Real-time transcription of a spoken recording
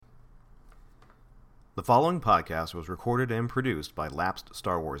The following podcast was recorded and produced by lapsed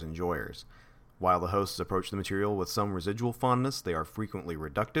Star Wars enjoyers. While the hosts approach the material with some residual fondness, they are frequently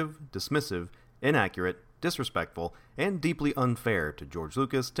reductive, dismissive, inaccurate, disrespectful, and deeply unfair to George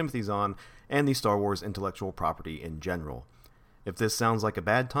Lucas, Timothy Zahn, and the Star Wars intellectual property in general. If this sounds like a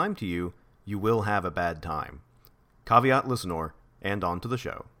bad time to you, you will have a bad time. Caveat listener, and on to the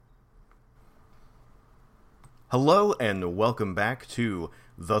show. Hello and welcome back to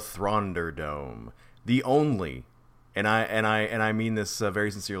the Thunderdome, the only, and I mean this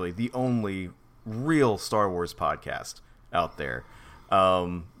very sincerely, the only real Star Wars podcast out there.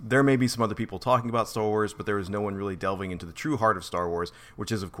 There may be some other people talking about Star Wars, but there is no one really delving into the true heart of Star Wars,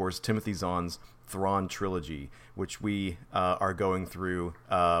 which is, of course, Timothy Zahn's Thrawn trilogy, which we are going through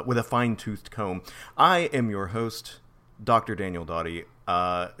with a fine-toothed comb. I am your host, Dr. Daniel Doughty,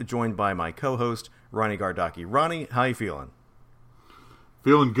 joined by my co-host, Ronnie Gardaki. Ronnie, how you feeling?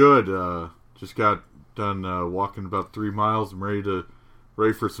 Feeling good. Just got done walking about 3 miles. I'm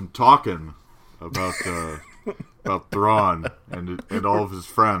ready for some talking about about Thrawn and all of his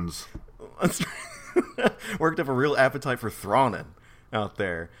friends. Worked up a real appetite for Thrawning out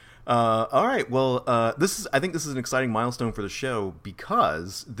there. All right, well, I think this is an exciting milestone for the show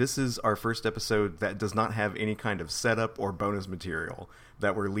because this is our first episode that does not have any kind of setup or bonus material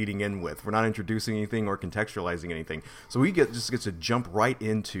that we're leading in with. We're not introducing anything or contextualizing anything. So we just get to jump right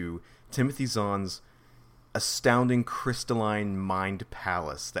into Timothy Zahn's astounding crystalline mind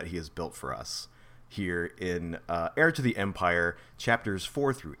palace that he has built for us here in Heir to the Empire, chapters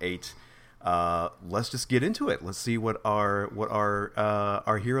 4 through 8. Let's just get into it. Let's see what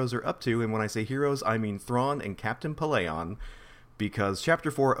our heroes are up to. And when I say heroes, I mean Thrawn and Captain Pellaeon, because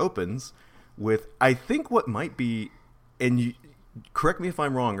chapter 4 opens with, I think, what might be, and correct me if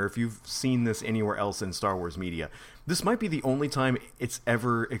I'm wrong, or if you've seen this anywhere else in Star Wars media, this might be the only time it's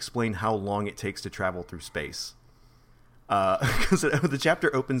ever explained how long it takes to travel through space. Because the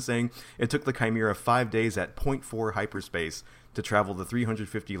chapter opens saying it took the Chimera 5 days at 0.4 hyperspace to travel the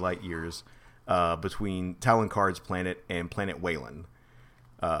 350 light years between Talon Karrde's planet and planet Wayland.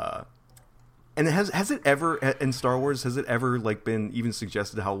 And has it ever, in Star Wars, has it ever been even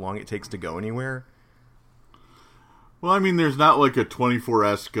suggested how long it takes to go anywhere? Well, I mean, there's not like a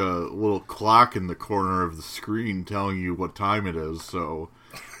 24-esque little clock in the corner of the screen telling you what time it is, so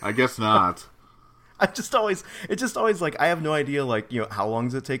I guess not. It's just always I have no idea, how long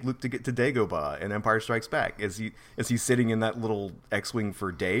does it take Luke to get to Dagobah in Empire Strikes Back? Is he sitting in that little X-Wing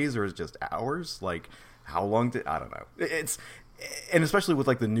for days, or is it just hours? How long I don't know. And especially with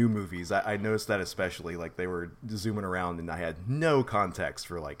the new movies, I noticed that especially, they were zooming around and I had no context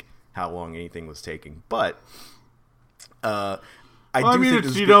for how long anything was taking. But it's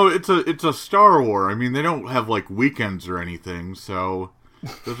a Star Wars. I mean, they don't have weekends or anything, so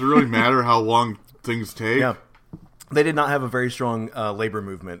does it really matter how long things take? Yeah. They did not have a very strong labor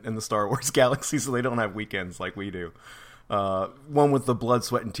movement in the Star Wars galaxy, so they don't have weekends like we do. One with the blood,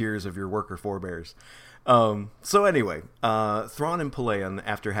 sweat, and tears of your worker forebears. So anyway, Thrawn and Pellaeon,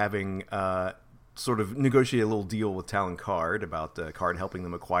 after having sort of negotiated a little deal with Talon Karrde about Karrde helping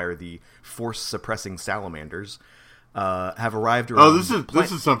them acquire the force-suppressing salamanders, have arrived around... Oh,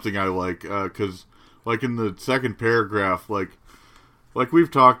 this is something I like, because, in the second paragraph,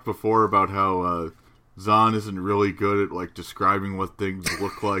 we've talked before about how Zahn isn't really good at describing what things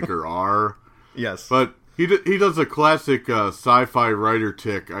look like or are. Yes, but he does a classic sci-fi writer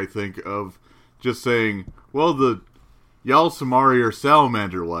tick, I think, of just saying, "Well, the Yalsamari are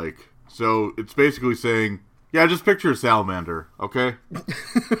salamander-like," so it's basically saying, "Yeah, just picture a salamander, okay?"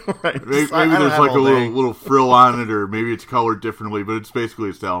 Right. Maybe there's a little frill on it, or maybe it's colored differently, but it's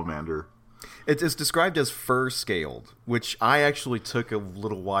basically a salamander. It's described as fur-scaled, which I actually took a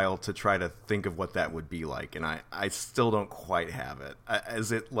little while to try to think of what that would be like, and I still don't quite have it.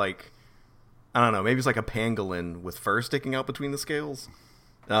 Is it I don't know, maybe it's like a pangolin with fur sticking out between the scales?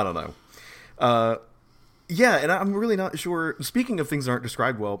 I don't know. Yeah, and I'm really not sure. Speaking of things that aren't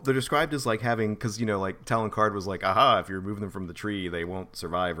described well, they're described as having, because Talon Karrde was aha, if you're moving them from the tree, they won't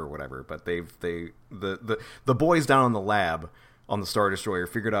survive or whatever. But the boys down on the lab on the Star Destroyer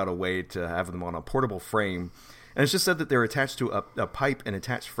figured out a way to have them on a portable frame, and it's just said that they're attached to a pipe, and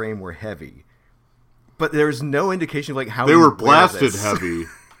attached frame were heavy. But there's no indication of how they were blasted heavy.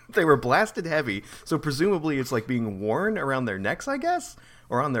 They were blasted heavy, so presumably it's being worn around their necks, I guess,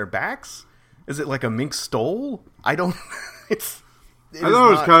 or on their backs. Is it like a mink stole? I don't. I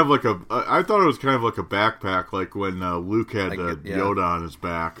thought it was kind of like a backpack, like when Luke had Yoda on his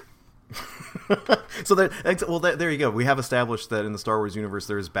back. So there you go. We have established that in the Star Wars universe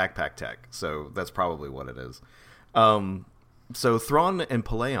there is backpack tech, so that's probably what it is. So Thrawn and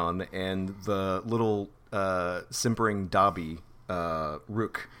Palaeon and the little simpering Dobby,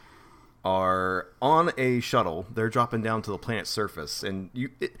 Rook, are on a shuttle. They're dropping down to the planet's surface, and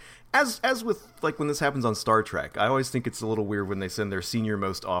as with like when this happens on Star Trek, I always think it's a little weird when they send their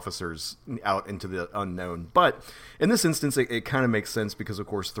senior-most officers out into the unknown. But in this instance, it kind of makes sense because, of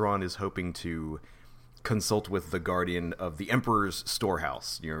course, Thrawn is hoping to consult with the guardian of the Emperor's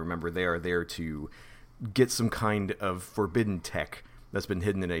storehouse. You know, remember, they are there to get some kind of forbidden tech that's been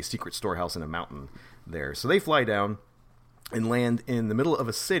hidden in a secret storehouse in a mountain there. So they fly down and land in the middle of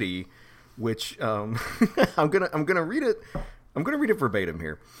a city, which I'm gonna read it. I'm gonna read it verbatim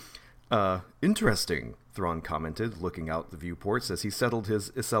here. Interesting, Thrawn commented, looking out the viewports as he settled his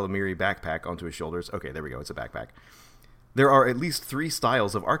Isalamiri backpack onto his shoulders. Okay, there we go. It's a backpack. There are at least 3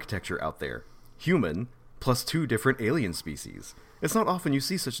 styles of architecture out there. Human, plus 2 different alien species. It's not often you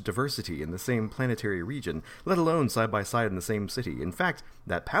see such diversity in the same planetary region, let alone side by side in the same city. In fact,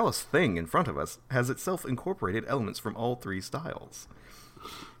 that palace thing in front of us has itself incorporated elements from all 3 styles.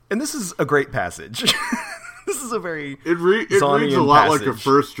 And this is a great passage. This is a very It reads a lot passage. like a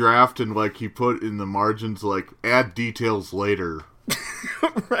first draft, and like he put in the margins, like, add details later.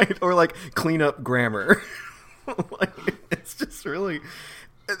 Right, or like clean up grammar. Like, it's just really...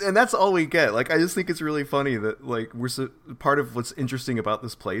 And that's all we get. Like, I just think it's really funny that, like, part of what's interesting about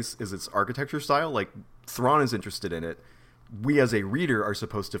this place is its architecture style. Like, Thrawn is interested in it. We, as a reader, are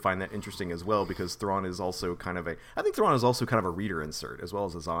supposed to find that interesting as well, because Thrawn is also kind of a reader insert, as well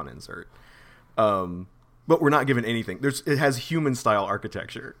as a Zahn insert. But we're not given anything. It has human-style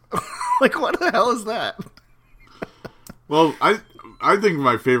architecture. Like, what the hell is that? Well, I think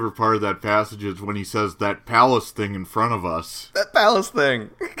my favorite part of that passage is when he says that palace thing in front of us. That palace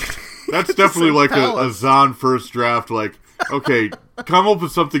thing. That's definitely like a Zahn first draft, like, okay, come up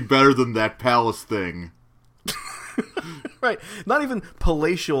with something better than that palace thing. Right. Not even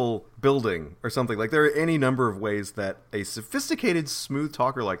palatial building or something. Like, there are any number of ways that a sophisticated, smooth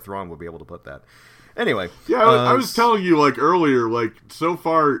talker like Thrawn would be able to put that. Anyway. Yeah, I was telling you, like, earlier, like, so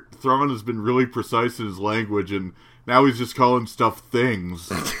far, Thrawn has been really precise in his language, and now he's just calling stuff things.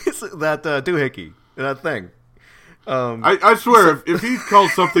 That doohickey. That thing. I swear, if he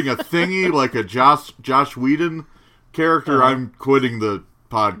calls something a thingy, like a Josh Whedon character, I'm quitting the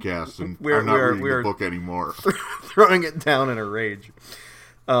podcast, and I'm not reading the book anymore. Throwing it down in a rage.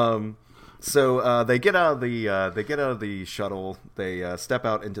 So they get out of the shuttle. They step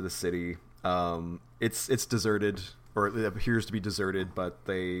out into the city. It's deserted, or it appears to be deserted, but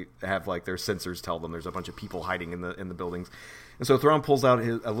they have, like, their sensors tell them there's a bunch of people hiding in the buildings. And so Thrawn pulls out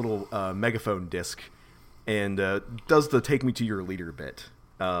a little megaphone disc and does the "take me to your leader" bit,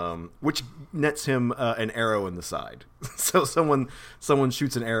 which nets him an arrow in the side. So someone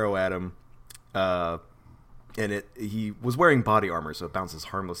shoots an arrow at him, and he was wearing body armor, so it bounces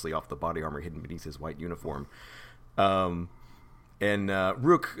harmlessly off the body armor hidden beneath his white uniform. And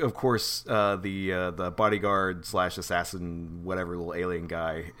Rook, of course, the bodyguard / assassin, whatever little alien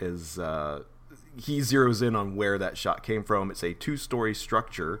guy, is he zeroes in on where that shot came from. It's a 2-story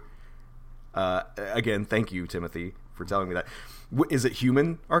structure. Again, thank you, Timothy, for telling me that. Is it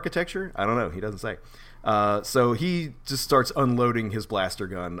human architecture? I don't know. He doesn't say. So he just starts unloading his blaster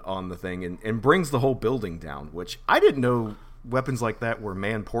gun on the thing and brings the whole building down, which I didn't know weapons like that were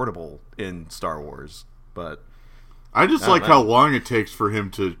man-portable in Star Wars, but... I just like how long it takes for him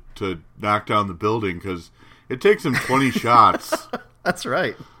to knock down the building, because it takes him 20 shots. That's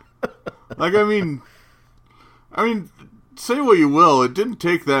right. Like, I mean, say what you will, it didn't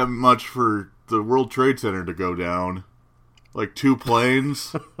take that much for the World Trade Center to go down. Like 2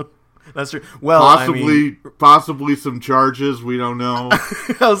 planes. That's true. Well, possibly some charges. We don't know.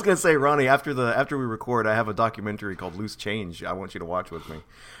 I was gonna say, Ronnie, after we record, I have a documentary called Loose Change. I want you to watch with me.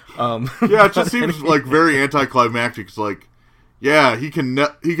 Yeah, it just seems like very anticlimactic. It's like, yeah, he can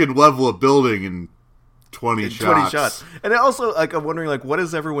level a building in 20 shots. And also, like, I'm wondering, like, what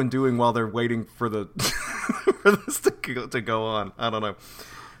is everyone doing while they're waiting for for this to go on? I don't know.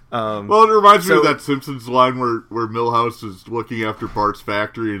 Well, it reminds me of that Simpsons line where Milhouse is looking after Bart's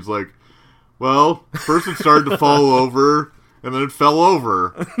factory, and he's like, well, first it started to fall over, and then it fell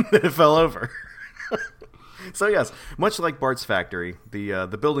over. So yes, much like Bart's factory,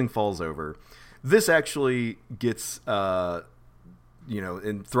 the building falls over. This actually gets, and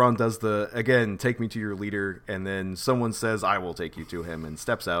Thrawn does again, take me to your leader, and then someone says, I will take you to him, and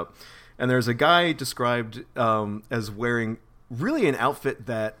steps out. And there's a guy described as wearing really an outfit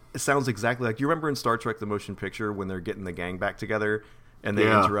that sounds exactly like, you remember in Star Trek the motion picture when they're getting the gang back together and they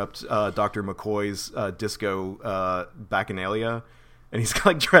interrupt Dr. McCoy's disco bacchanalia, and he's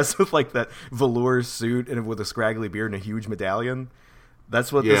like dressed with like that velour suit and with a scraggly beard and a huge medallion.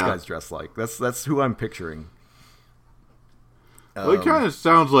 That's what this guy's dressed like. That's who I'm picturing. Well, he kind of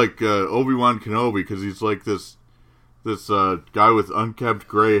sounds like Obi-Wan Kenobi because he's like this guy with unkempt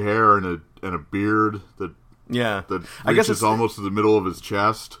gray hair and a beard that I guess it's almost to the middle of his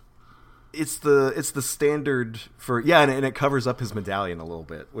chest. It's the standard for and it covers up his medallion a little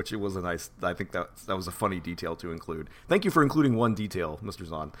bit, which it was a nice. I think that was a funny detail to include. Thank you for including one detail, Mr.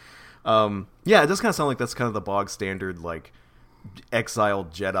 Zahn. It does kind of sound like that's kind of the bog standard like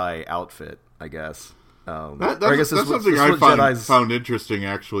exiled Jedi outfit, I guess. That's something I found interesting.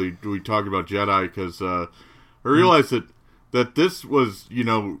 Actually, we talked about Jedi because I realized that this was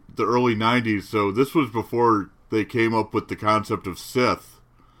the early '90s, so this was before they came up with the concept of Sith.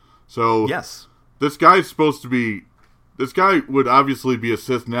 So yes, this guy's supposed to be. This guy would obviously be a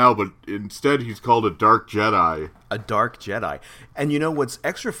Sith now, but instead he's called a Dark Jedi. A Dark Jedi, and you know what's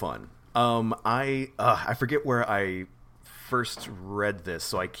extra fun? I forget where I first read this,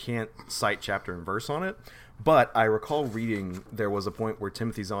 so I can't cite chapter and verse on it. But I recall reading there was a point where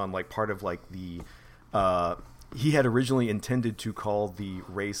Timothy Zahn, like part of like the, he had originally intended to call the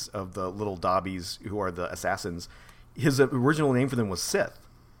race of the little Dobbies, who are the assassins, his original name for them was Sith.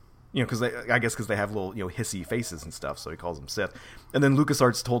 Because because they have little hissy faces and stuff, so he calls them Sith. And then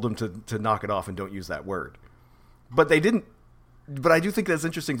LucasArts told him to knock it off and don't use that word. But they didn't. But I do think that's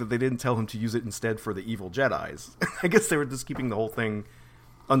interesting that they didn't tell him to use it instead for the evil Jedis. I guess they were just keeping the whole thing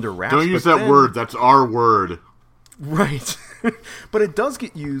under wraps. Don't use that word. That's our word. Right. But it does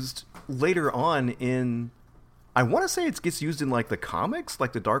get used later on in... I want to say it gets used in like the comics,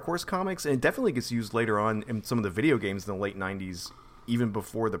 like the Dark Horse comics, and it definitely gets used later on in some of the video games in the late 90s, even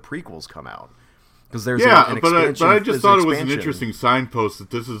before the prequels come out. Because there's an expansion. But I just thought it was an interesting signpost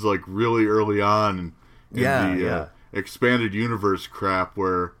that this is like really early on in the expanded universe crap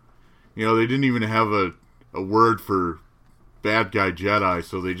where they didn't even have a word for bad guy Jedi,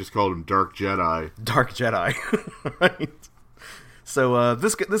 so they just called him Dark Jedi. Dark Jedi. Right. So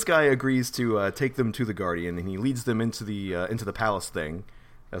this guy agrees to take them to the Guardian, and he leads them into the palace thing,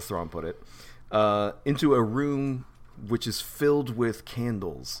 as Thrawn put it, into a room which is filled with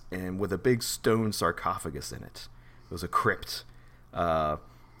candles and with a big stone sarcophagus in it. It was a crypt.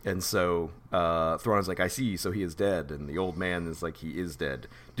 And so Thrawn is like, I see, so he is dead. And the old man is like, he is dead.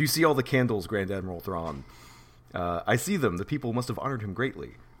 Do you see all the candles, Grand Admiral Thrawn? I see them. The people must have honored him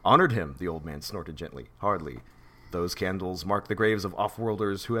greatly. Honored him, the old man snorted gently. Hardly. Those candles mark the graves of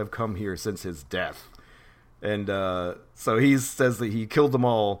off-worlders who have come here since his death. And so he says that he killed them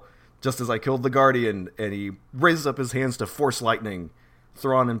all, just as I killed the Guardian, and he raises up his hands to force lightning.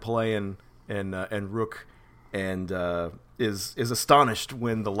 Thrawn and Pelayan and Rook, and is astonished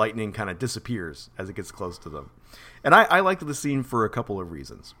when the lightning kind of disappears as it gets close to them. And I liked the scene for a couple of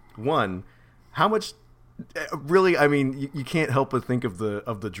reasons. One, how much... Really, I mean, you can't help but think of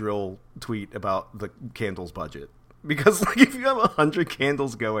the drill tweet about the candles budget. Because like, if you have 100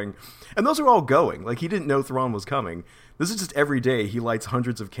 candles going, and those are all going, like he didn't know Thrawn was coming. This is just every day he lights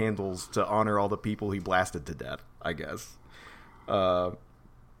hundreds of candles to honor all the people he blasted to death, I guess. It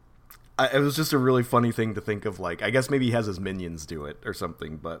was just a really funny thing to think of. Like, I guess maybe he has his minions do it or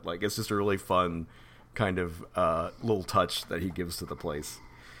something, but like it's just a really fun kind of little touch that he gives to the place.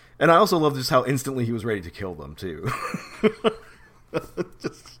 And I also love just how instantly he was ready to kill them too.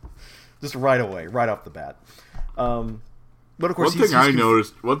 just right away, right off the bat. But of course, one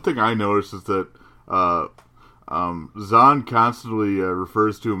thing I noticed is that Zahn constantly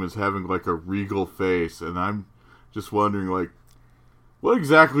refers to him as having like a regal face, and I'm just wondering, like, what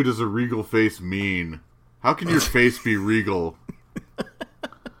exactly does a regal face mean? How can your face be regal?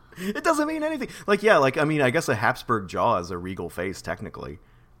 It doesn't mean anything. Like, yeah, like I mean, I guess a Habsburg jaw is a regal face technically.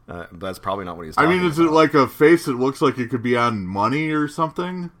 But that's probably not what he's talking about. Is it like a face that looks like it could be on money or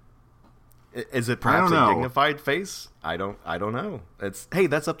something? Is it perhaps a dignified face? I don't know. That's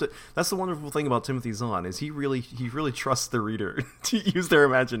the wonderful thing about Timothy Zahn is he really trusts the reader to use their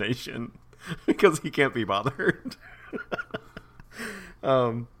imagination because he can't be bothered.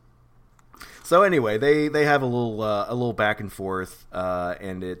 So anyway, they have a little back and forth,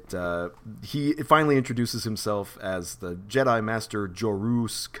 and he finally introduces himself as the Jedi Master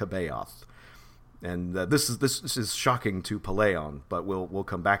Jorus C'baoth, and this is shocking to Pelayan, but we'll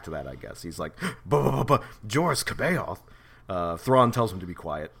come back to that, I guess. He's like, Jorus C'baoth. Thrawn tells him to be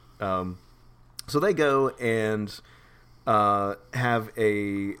quiet. So they go and have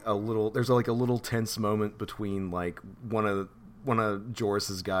a little. There's like a little tense moment between like one of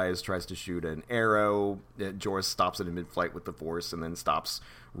Joras's guys tries to shoot an arrow. Joras stops it in mid-flight with the Force and then stops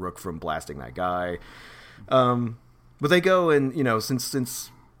Rook from blasting that guy. But they go and,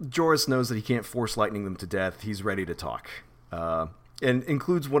 since Joris knows that he can't force lightning them to death, he's ready to talk. And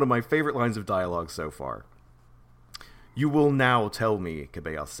includes one of my favorite lines of dialogue so far. "You will now tell me,"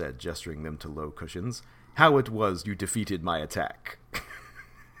 Cabeath said, gesturing them to low cushions, "how it was you defeated my attack."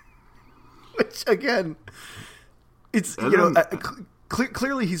 Which, again, it's,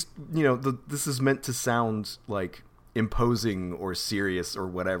 clearly he's, this is meant to sound, like, imposing or serious or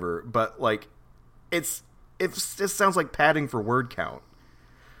whatever, but, like, it just sounds like padding for word count.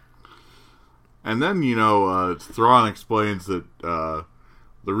 And then, Thrawn explains that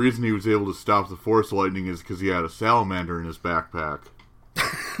the reason he was able to stop the Force lightning is because he had a salamander in his backpack.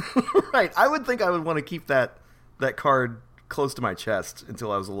 Right. I would think I would want to keep that card close to my chest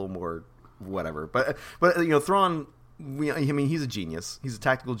until I was a little more whatever. But Thrawn, he's a genius. He's a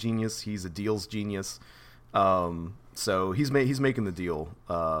tactical genius. He's a deals genius. So he's making the deal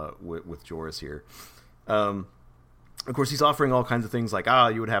with Joris here. Of course, he's offering all kinds of things like,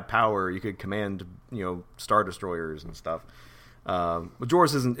 you would have power, you could command, Star Destroyers and stuff. But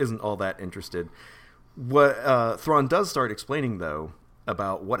Joris isn't all that interested. What Thrawn does start explaining, though,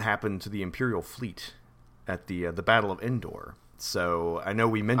 about what happened to the Imperial fleet at the Battle of Endor. So I know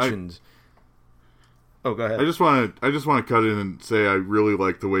we mentioned. Oh, go ahead. I just want to cut in and say I really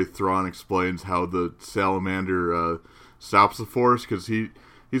like the way Thrawn explains how the salamander stops the Force, because he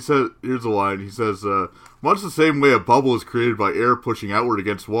said, here's a line, he says, much the same way a bubble is created by air pushing outward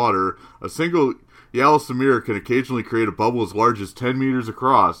against water, a single Yalsamir can occasionally create a bubble as large as 10 meters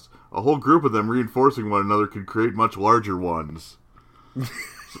across. A whole group of them reinforcing one another can create much larger ones.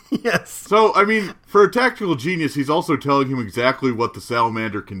 Yes. So, for a tactical genius, he's also telling him exactly what the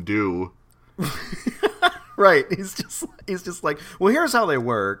salamander can do. Right. He's just like, well, here's how they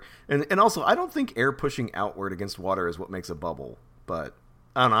work. And also, I don't think air pushing outward against water is what makes a bubble, but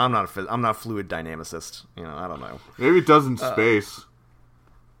I don't know. I'm not a fluid dynamicist. I don't know. Maybe it does in space.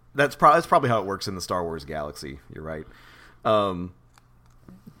 That's probably how it works in the Star Wars galaxy. You're right.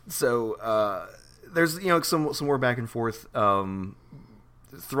 So there's some more back and forth.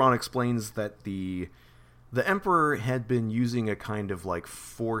 Thrawn explains that the Emperor had been using a kind of like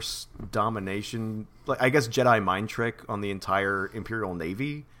force domination, like I guess Jedi mind trick on the entire Imperial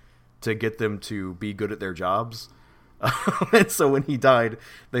Navy to get them to be good at their jobs. And so when he died,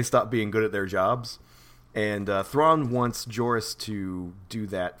 they stopped being good at their jobs. And Thrawn wants Joris to do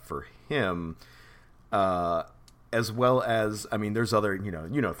that for him, as well as, there's other,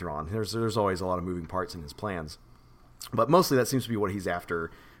 Thrawn. There's always a lot of moving parts in his plans. But mostly that seems to be what he's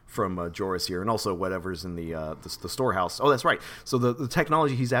after from Joris here, and also whatever's in the storehouse. Oh, that's right. So the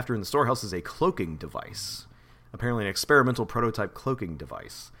technology he's after in the storehouse is a cloaking device. Apparently an experimental prototype cloaking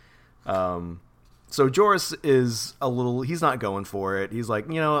device. So Joris is he's not going for it. He's like,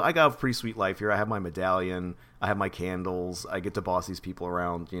 I got a pretty sweet life here. I have my medallion. I have my candles. I get to boss these people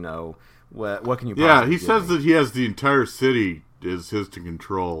around, What can you possibly Yeah, he says that he has the entire city is his to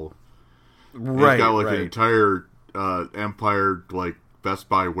control. Right, he's got, an entire Empire, Best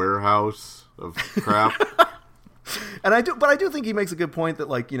Buy warehouse of crap. And I do think he makes a good point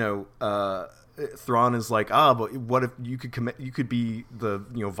that, Thrawn is like, but what if you could be the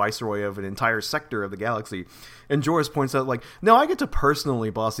viceroy of an entire sector of the galaxy? And Joris points out no, I get to personally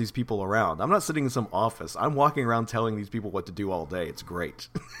boss these people around. I'm not sitting in some office. I'm walking around telling these people what to do all day. It's great.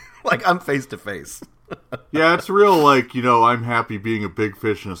 I'm face to face. Yeah, it's real. I'm happy being a big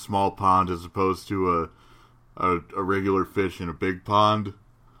fish in a small pond as opposed to a regular fish in a big pond.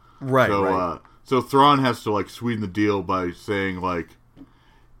 Right. Right. So Thrawn has to sweeten the deal by saying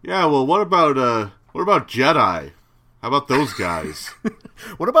yeah, well, what about Jedi? How about those guys?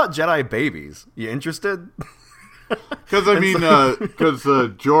 What about Jedi babies? You interested? Because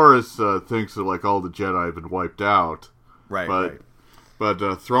Joris thinks that all the Jedi have been wiped out. Right.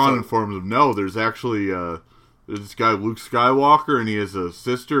 But Thrawn informs him, no, there's actually there's this guy Luke Skywalker, and he has a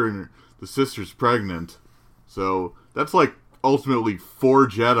sister, and the sister's pregnant. So that's ultimately 4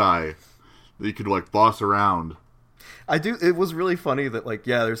 Jedi that you could boss around. It was really funny that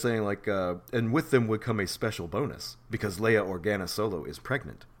they're saying and with them would come a special bonus because Leia Organa Solo is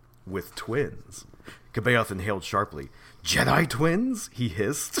pregnant with twins. Cabeath inhaled sharply. Jedi twins? He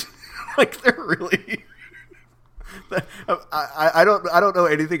hissed. They're really. I don't know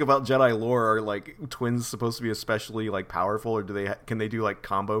anything about Jedi lore. Are twins supposed to be especially powerful, or can they do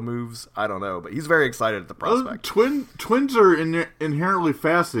combo moves? I don't know, but he's very excited at the prospect. Twins are inherently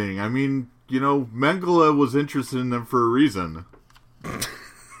fascinating. Mengele was interested in them for a reason.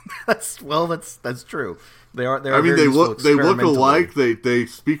 That's true. They are. They look alike. They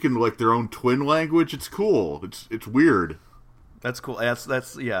speak in their own twin language. It's cool. It's weird. That's cool.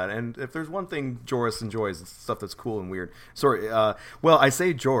 That's yeah. And if there's one thing Joris enjoys, it's stuff that's cool and weird. Sorry. Well, I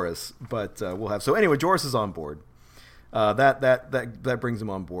say Joris, but we'll have. So anyway, Joris is on board. That brings him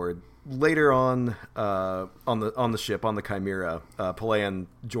on board. Later on the ship on the Chimera, Palayan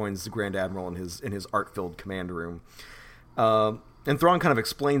joins the Grand Admiral in his art-filled command room, and Thrawn kind of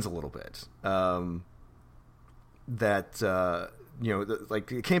explains a little bit that.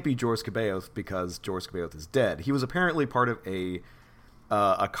 Like it can't be Joris C'baoth because Joris C'baoth is dead. He was apparently part of a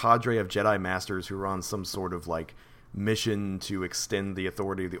cadre of Jedi Masters who were on some sort of like mission to extend the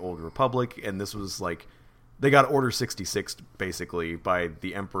authority of the Old Republic, and this was like they got Order 66 basically by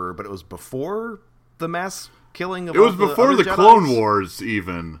the Emperor, but it was before the mass killing of. It was before the Clone Wars,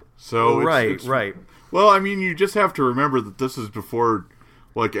 even. So right. Well, I mean, you just have to remember that this is before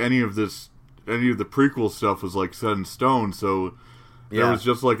like any of the prequel stuff was like set in stone. So. There was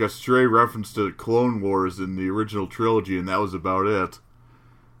just like a stray reference to Clone Wars in the original trilogy, and that was about it.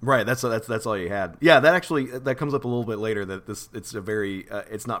 Right, that's all you had. Yeah, that comes up a little bit later. That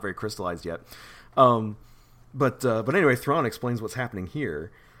it's not very crystallized yet. But anyway, Thrawn explains what's happening here.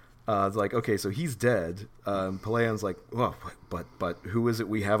 It's like, okay, so he's dead. Palayan's like, well, but who is it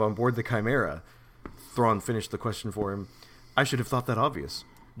we have on board the Chimera? Thrawn finished the question for him. I should have thought that obvious.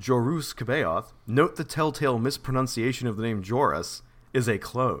 Joruus C'baoth. Note the telltale mispronunciation of the name Joris. Is a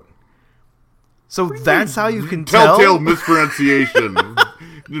clone. So that's how you can tell? Telltale mispronunciation.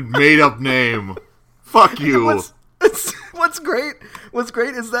 Made up name. Fuck you. What's great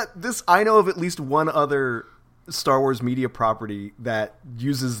is that I know of at least one other Star Wars media property that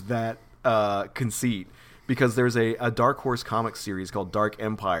uses that conceit, because there's a Dark Horse comic series called Dark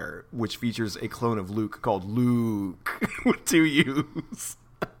Empire, which features a clone of Luke called Luke with 2 U's.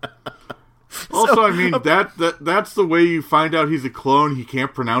 Also, I mean, that's the way you find out he's a clone. He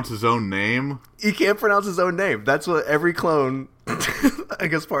can't pronounce his own name. He can't pronounce his own name. That's what every clone, I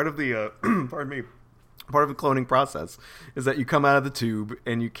guess part of the, part of the cloning process is that you come out of the tube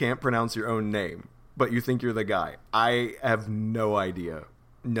and you can't pronounce your own name, but you think you're the guy. I have no idea.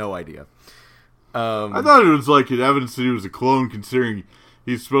 No idea. I thought it was like an evidence that he was a clone, considering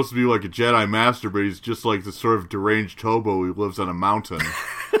he's supposed to be like a Jedi Master, but he's just like this sort of deranged hobo who lives on a mountain.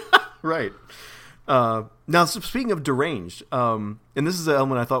 Right. Now, so speaking of deranged, and this is an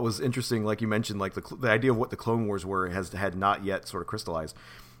element I thought was interesting, like you mentioned, like the idea of what the Clone Wars were had not yet sort of crystallized.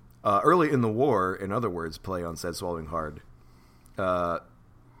 Early in the war, in other words, Palayan said, swallowing hard.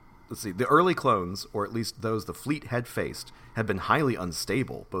 Let's see. The early clones, or at least those the fleet had faced, had been highly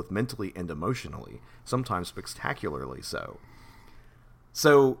unstable, both mentally and emotionally, sometimes spectacularly so.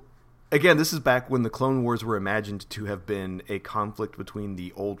 So, again, this is back when the Clone Wars were imagined to have been a conflict between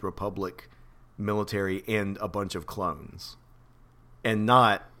the Old Republic military and a bunch of clones, and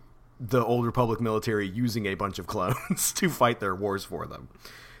not the Old Republic military using a bunch of clones to fight their wars for them,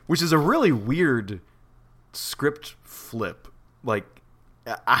 which is a really weird script flip. Like,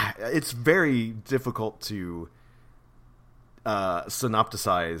 it's very difficult to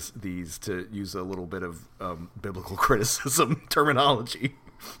synopticize these, to use a little bit of biblical criticism terminology.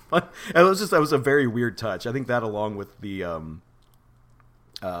 But that was a very weird touch. I think that, along with the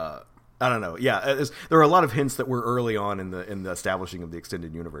I don't know. Yeah, there are a lot of hints that were early on in the establishing of the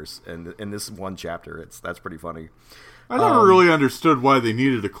extended universe, and in this one chapter, that's pretty funny. I never really understood why they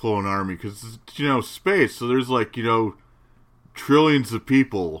needed a clone army, because space. So there's trillions of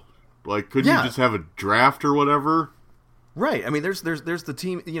people. Like, couldn't you just have a draft or whatever? Right. I mean, there's the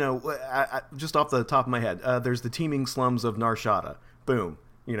team. Just off the top of my head, there's the teeming slums of Nar Shaddaa. Boom.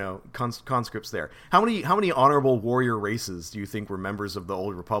 Conscripts there. How many honorable warrior races do you think were members of the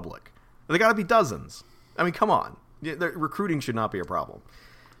Old Republic? They got to be dozens. I mean, come on. Recruiting should not be a problem.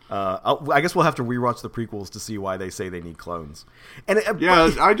 I guess we'll have to rewatch the prequels to see why they say they need clones. And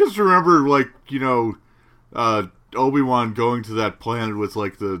I just remember Obi-Wan going to that planet with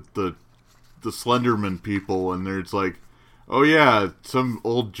the Slenderman people, and there's oh yeah, some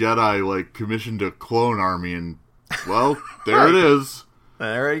old Jedi commissioned a clone army, and well, there it is.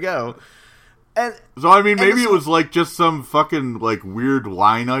 There you go. And so, I mean, maybe it was just some fucking weird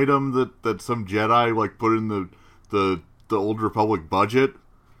line item that some Jedi put in the Old Republic budget.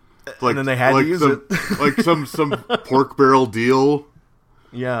 And then they had to use it. some pork barrel deal.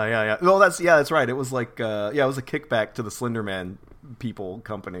 Yeah. Well, that's right. It was it was a kickback to the Slenderman people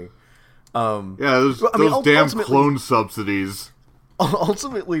company. Those damn clone subsidies.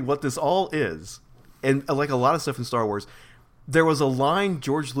 Ultimately, what this all is, and like a lot of stuff in Star Wars, there was a line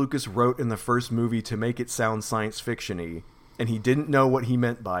George Lucas wrote in the first movie to make it sound science fiction-y, and he didn't know what he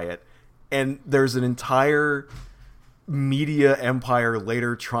meant by it. And there's an entire media empire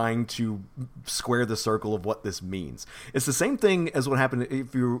later trying to square the circle of what this means. It's the same thing as what happened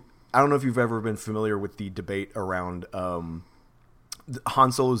I don't know if you've ever been familiar with the debate around Han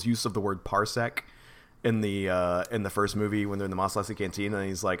Solo's use of the word parsec in the first movie when they're in the Mos Eisley canteen, and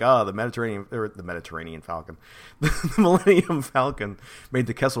he's like, the Mediterranean Falcon, the Millennium Falcon made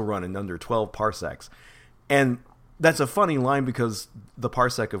the Kessel Run in under 12 parsecs. And that's a funny line because the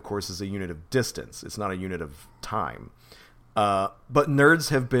parsec, of course, is a unit of distance. It's not a unit of time. But nerds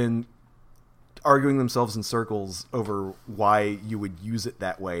have been arguing themselves in circles over why you would use it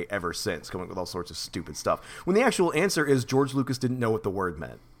that way ever since, coming up with all sorts of stupid stuff. When the actual answer is George Lucas didn't know what the word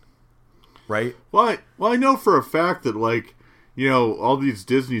meant. Right? Well, I know for a fact that, like, you know, all these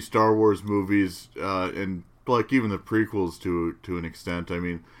Disney Star Wars movies, and, like, even the prequels to an extent, I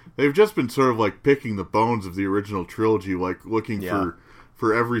mean, they've just been sort of, like, picking the bones of the original trilogy, like, looking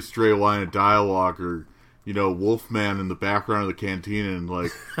for every stray line of dialogue or, you know, Wolfman in the background of the cantina, and,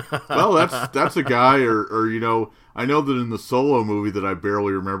 like, well, that's a guy, or, you know, I know that in the Solo movie that I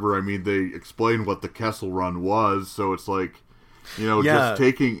barely remember, I mean, they explained what the Kessel Run was, so it's like, you know, just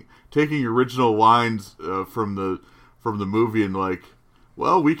taking original lines from the movie and, like,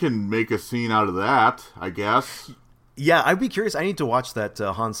 well, we can make a scene out of that, I guess. Yeah, I'd be curious. I need to watch that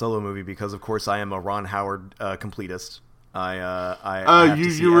Han Solo movie because, of course, I am a Ron Howard completist.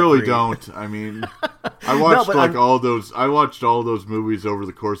 You really don't. I mean, I watched all those. I watched all those movies over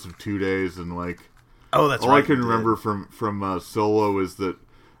the course of 2 days, and, like, oh, that's all right. I can remember from Solo is that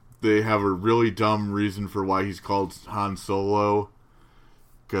they have a really dumb reason for why he's called Han Solo.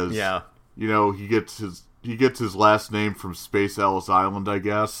 Because, you know, he gets his last name from Space Ellis Island, I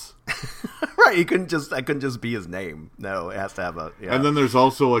guess. Right, that couldn't just be his name. No, it has to have a... Yeah. And then there's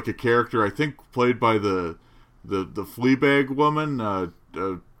also, like, a character, I think, played by the Fleabag woman,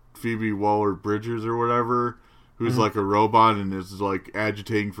 Phoebe Waller-Bridges or whatever, who's, like, a robot and is, like,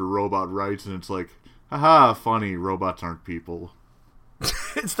 agitating for robot rights, and it's like, haha, funny, robots aren't people.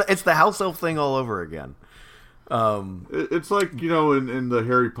 It's the house elf thing all over again. It's like, you know, in the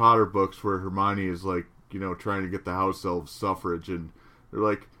Harry Potter books where Hermione is, like, you know, trying to get the house elves suffrage, and they're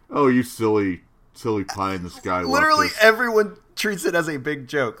like, oh, you silly pie in the sky. Literally leftist. Everyone treats it as a big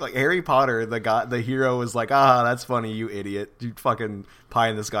joke. Like Harry Potter, the hero is like, that's funny, you idiot, you fucking pie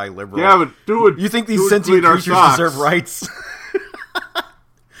in the sky liberal. Yeah, but you think these sentient creatures deserve rights?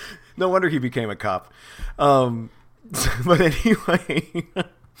 No wonder he became a cop. But anyway,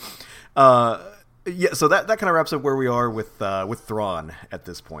 yeah, so that kind of wraps up where we are with Thrawn at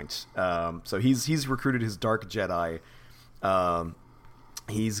this point. So he's recruited his Dark Jedi.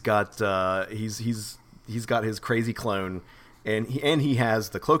 He's got his crazy clone, and he has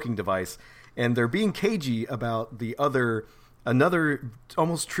the cloaking device. And they're being cagey about another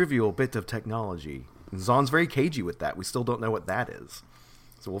almost trivial bit of technology. And Zahn's very cagey with that. We still don't know what that is.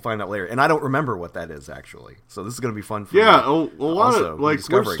 So we'll find out later. And I don't remember what that is, actually. So this is going to be fun for me. Yeah, a lot of, like,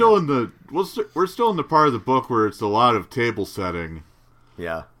 we're still in the part of the book where it's a lot of table setting.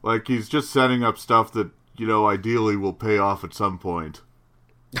 Yeah. Like, he's just setting up stuff that, you know, ideally will pay off at some point.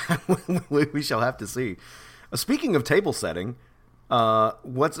 We shall have to see. Speaking of table setting,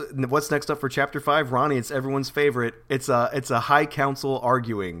 what's next up for Chapter 5? Ronnie, it's everyone's favorite. It's a High Council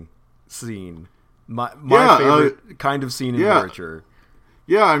arguing scene. My favorite kind of scene in literature.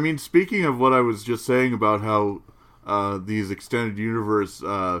 Yeah, I mean, speaking of what I was just saying about how these extended universe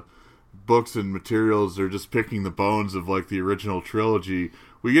books and materials are just picking the bones of, like, the original trilogy,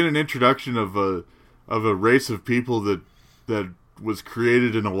 we get an introduction of a race of people that was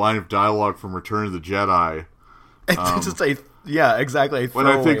created in a line of dialogue from Return of the Jedi. Exactly. When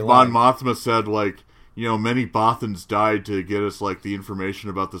I think Mon Mothma said, like, you know, many Bothans died to get us, like, the information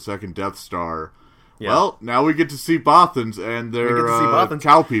about the second Death Star. Yeah. Well, now we get to see Bothans, and they're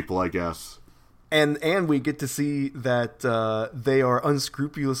cow people, I guess. And we get to see that they are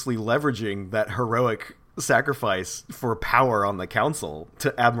unscrupulously leveraging that heroic sacrifice for power on the council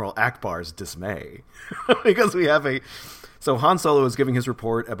to Admiral Akbar's dismay. Because we have So Han Solo is giving his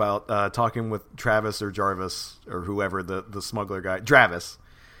report about talking with Travis or Jarvis or whoever, the smuggler guy. Travis.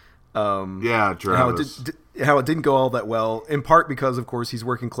 Travis. How it didn't go all that well, in part because, of course, he's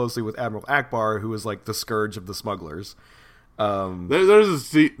working closely with Admiral Akbar, who is, like, the scourge of the smugglers.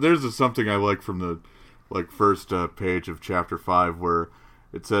 There's something I like from the, like, first page of Chapter 5 where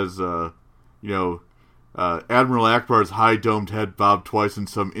it says, Admiral Akbar's high-domed head bobbed twice in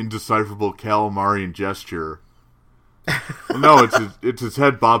some indecipherable Calamarian gesture. Well, no, it's his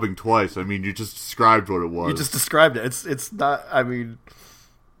head bobbing twice. I mean, you just described what it was. You just described it. It's not, I mean...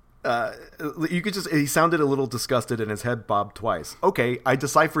 You could just, he sounded a little disgusted and his head bobbed twice. Okay, I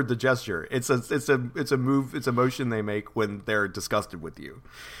deciphered the gesture. It's a move, it's a motion they make when they're disgusted with you.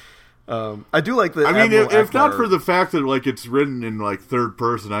 I do like the, I mean, if not for the fact that, like, it's written in, like, third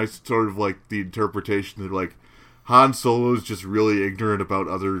person, I sort of like the interpretation that, like, Han Solo's just really ignorant about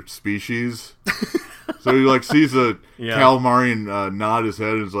other species. So he, like, sees a calamari nod his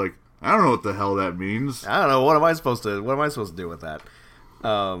head and is like, I don't know what the hell that means. I don't know. What am I supposed to do with that?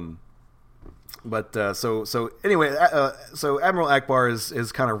 So anyway, so Admiral Akbar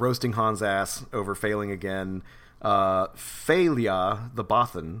is kind of roasting Han's ass over failing again. Failure, the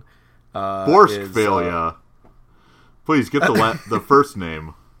Bothan. Borsk Failure. Please get the first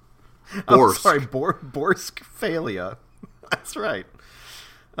name. Borsk. Oh, sorry, Borsk Failure. That's right.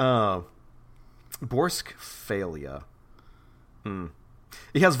 Borsk Failure.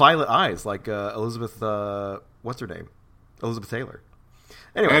 He has violet eyes, like Elizabeth. What's her name? Elizabeth Taylor.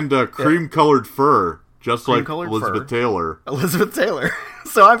 Anyway, and cream-colored fur, just like Elizabeth Taylor. Elizabeth Taylor.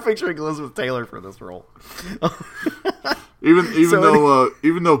 So I'm picturing Elizabeth Taylor for this role. even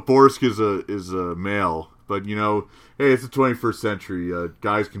though Borsk is a male, but you know, hey, it's the 21st century.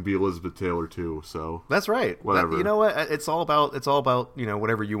 Guys can be Elizabeth Taylor too. So that's right. Whatever. You know what? It's all about you know,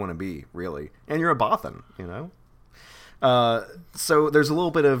 whatever you want to be, really. And you're a Bothan, you know. So there's a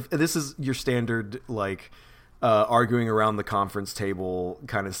little bit of, this is your standard, like, arguing around the conference table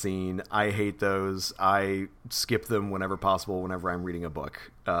kind of scene. I hate those. I skip them whenever possible, whenever I'm reading a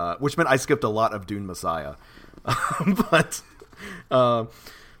book, which meant I skipped a lot of Dune Messiah. But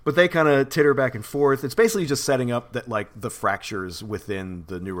they kind of titter back and forth. It's basically just setting up that, like, the fractures within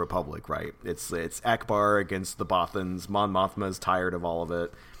the New Republic, right? It's Akbar against the Bothans. Mon Mothma's tired of all of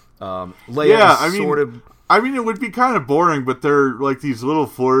it. Leia I mean, it would be kind of boring, but they're like these little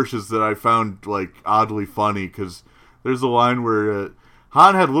flourishes that I found, like, oddly funny, because there's a line where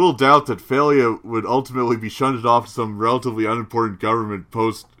Han had little doubt that Failure would ultimately be shunted off to some relatively unimportant government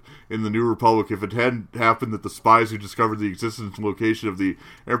post in the New Republic if it hadn't happened that the spies who discovered the existence and location of the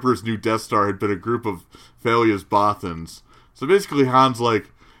Emperor's new Death Star had been a group of Failure's Bothans. So basically Han's like,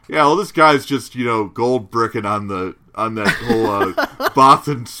 yeah, well, this guy's just, you know, gold bricking on that whole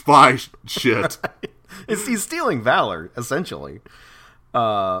Bothan spy shit. He's stealing valor, essentially.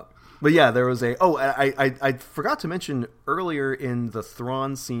 But yeah, there was I forgot to mention earlier in the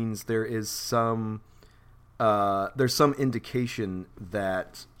Thrawn scenes, there's some indication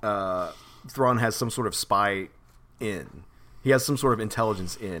that Thrawn has some sort of spy in. He has some sort of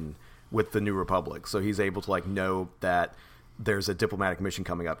intelligence in with the New Republic, so he's able to, like, know that there's a diplomatic mission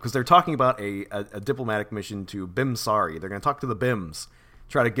coming up, because they're talking about a diplomatic mission to Bimsari. They're going to talk to the Bims,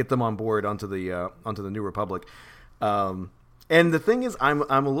 try to get them on board onto the New Republic. And the thing is,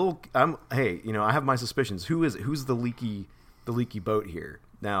 hey, you know, I have my suspicions. Who's the leaky boat here?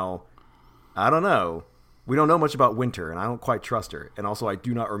 Now, I don't know. We don't know much about Winter, and I don't quite trust her. And also, I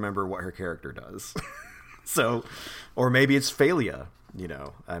do not remember what her character does. So, or maybe it's Failure. You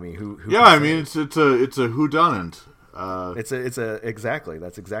know, I mean, who? Yeah, I mean, it's a whodunit. Exactly.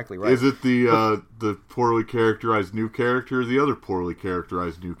 That's exactly right. Is it the poorly characterized new character, or the other poorly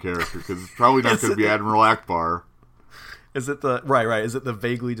characterized new character? Because it's probably not going to be Admiral Akbar. Is it the right? Is it the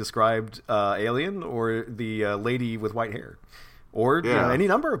vaguely described alien, or the lady with white hair, or you know, any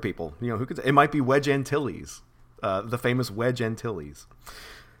number of people? You know, who could? It might be Wedge Antilles, the famous Wedge Antilles,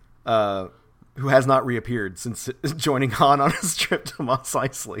 who has not reappeared since joining Han on his trip to Mos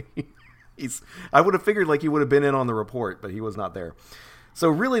Eisley. I would have figured, like, he would have been in on the report, but he was not there. So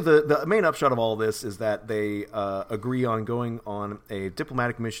really the main upshot of all this is that they agree on going on a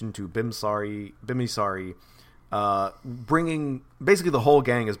diplomatic mission to Bimisari, bringing, basically, the whole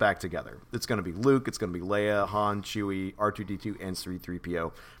gang is back together. It's going to be Luke, it's going to be Leia, Han, Chewie, R2-D2, and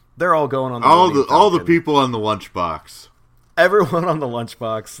C-3PO. They're all going on all the people on the lunchbox. Everyone on the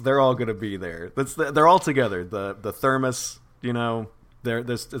lunchbox, they're all going to be there. They're all together. The thermos, you know,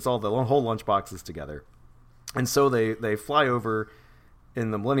 it's all, the whole lunchbox is together. And so they fly over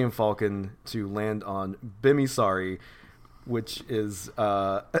in the Millennium Falcon to land on Bimisari, which is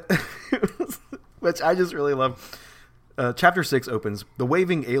which I just really love. Chapter 6 opens. The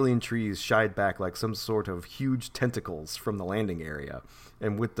waving alien trees shied back like some sort of huge tentacles from the landing area,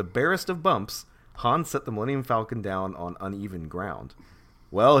 and with the barest of bumps, Han set the Millennium Falcon down on uneven ground.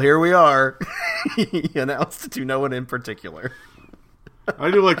 Well, here we are, he announced to no one in particular.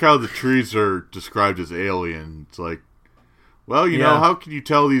 I do like how the trees are described as alien. It's like, well, you know, how can you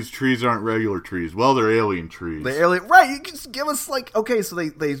tell these trees aren't regular trees? Well, they're alien trees. They're alien, right? You can just give us, like, okay, so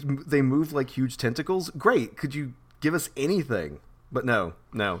they move like huge tentacles. Great, could you give us anything? But no.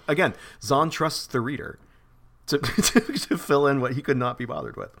 Again, Zahn trusts the reader. to fill in what he could not be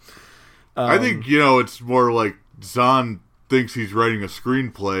bothered with. I think, it's more like Zahn thinks he's writing a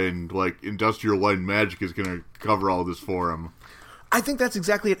screenplay and, like, Industrial Light and Magic is going to cover all this for him. I think that's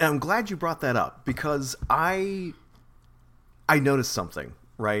exactly it. And I'm glad you brought that up because I noticed something,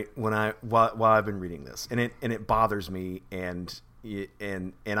 right, while I've been reading this. And it bothers me and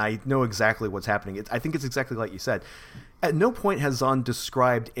I know exactly what's happening. I think it's exactly like you said. At no point has Zahn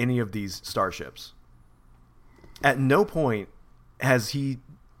described any of these starships. At no point has he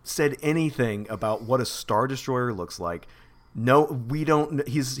said anything about what a Star Destroyer looks like. No, we don't.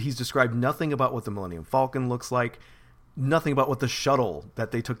 He's described nothing about what the Millennium Falcon looks like. Nothing about what the shuttle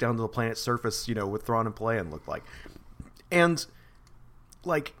that they took down to the planet's surface, with Thrawn and Pelayan looked like. And,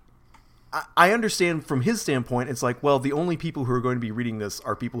 like, I understand from his standpoint, it's like, well, the only people who are going to be reading this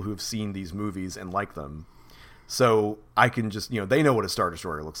are people who have seen these movies and like them. So I can just, they know what a Star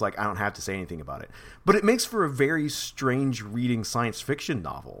Destroyer looks like. I don't have to say anything about it. But it makes for a very strange reading science fiction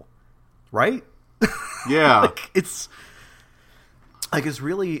novel, right? Yeah. it's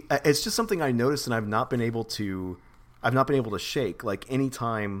just something I noticed and I've not been able to shake. Like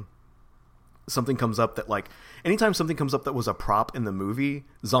anytime something comes up that was a prop in the movie,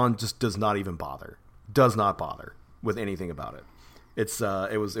 Zahn just does not even bother. Does not bother with anything about it.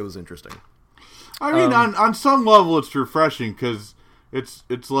 It was interesting. I mean, on some level, it's refreshing because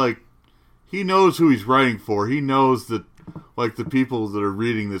it's like he knows who he's writing for. He knows that, like, the people that are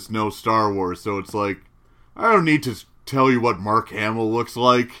reading this know Star Wars. So it's like, I don't need to tell you what Mark Hamill looks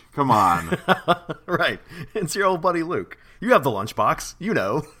like. Come on. Right. It's your old buddy Luke. You have the lunchbox.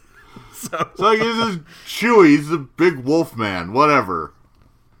 So it's like, this is Chewie. He's the big wolf man. Whatever.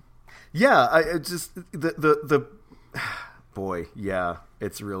 Yeah. The boy. Yeah.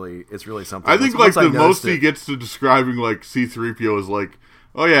 It's really something. I think like the most he gets to describing like C-3PO is like,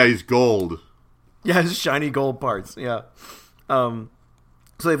 oh yeah, he's gold. Yeah, his shiny gold parts. Yeah. So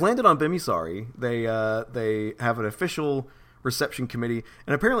they've landed on Bimisari. They have an official reception committee,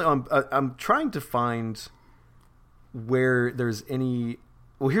 and apparently I'm trying to find where there's any.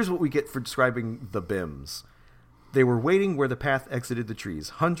 Well, here's what we get for describing the Bims. They were waiting where the path exited the trees.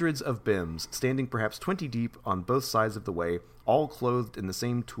 Hundreds of Bims, standing perhaps 20 deep on both sides of the way, all clothed in the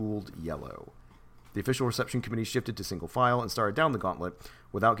same tooled yellow. The official reception committee shifted to single file and started down the gauntlet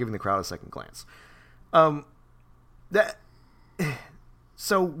without giving the crowd a second glance.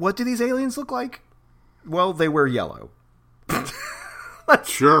 So what do these aliens look like? Well, they wear yellow.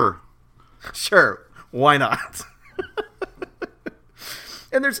 Sure. Why not?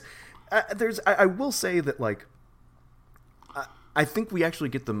 And I will say that, like, I think we actually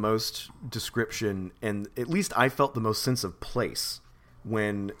get the most description, and at least I felt the most sense of place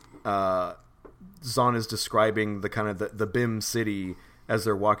when Zahn is describing the kind of the Bim city as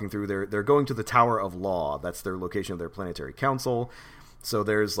they're walking through. They're going to the Tower of Law. That's their location of their planetary council. So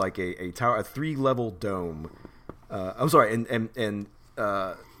there's like a tower, a 3-level dome. I'm sorry, and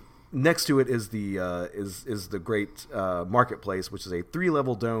next to it is the great marketplace, which is a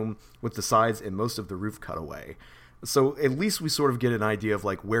 3-level dome with the sides and most of the roof cut away. So at least we sort of get an idea of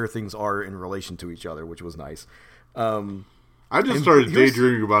like where things are in relation to each other, which was nice. I just started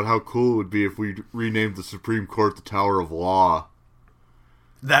daydreaming about how cool it would be if we renamed the Supreme Court the Tower of Law.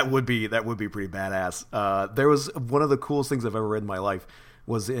 That would be pretty badass. There was one of the coolest things I've ever read in my life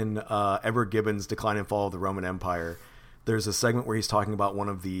was in Edward Gibbon's Decline and Fall of the Roman Empire. There's a segment where he's talking about one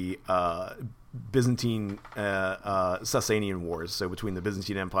of the Byzantine Sasanian wars, so between the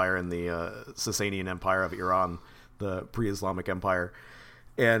Byzantine Empire and the Sasanian Empire of Iran, the pre-Islamic empire.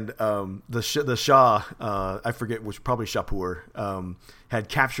 And the Shah, I forget which, probably Shapur, had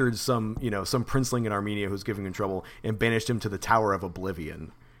captured some princeling in Armenia who's giving him trouble and banished him to the Tower of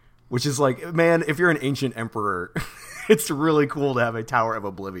Oblivion, which is like, man, if you're an ancient emperor, it's really cool to have a Tower of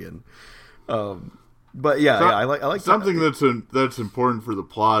Oblivion. But yeah, I like something that's important for the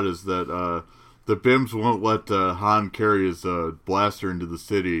plot is that the Bims won't let Han carry his blaster into the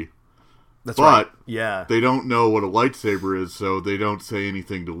city. That's right. But yeah, they don't know what a lightsaber is, so they don't say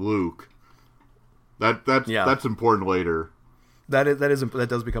anything to Luke. That's important later. That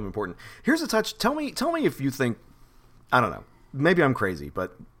does become important. Here's a touch. Tell me if you think, I don't know, maybe I'm crazy,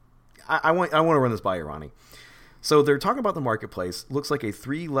 but I want to run this by you, Ronnie. So they're talking about the marketplace. Looks like a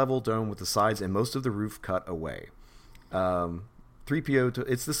 3-level dome with the sides and most of the roof cut away. 3PO,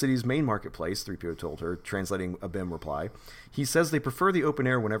 it's the city's main marketplace, 3PO told her, translating a Bim reply. He says they prefer the open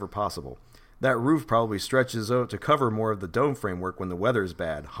air whenever possible. That roof probably stretches out to cover more of the dome framework when the weather's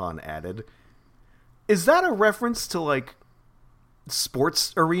bad, Han added. Is that a reference to, like,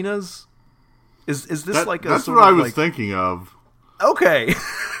 sports arenas? Is this like a that's sort what of I was like... thinking of. Okay.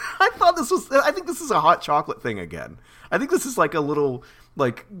 I think this is a hot chocolate thing again. I think this is like a little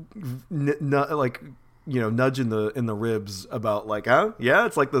like nudge in the ribs about like, huh? Yeah,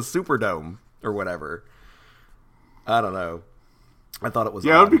 it's like the Superdome or whatever. I don't know. I thought it was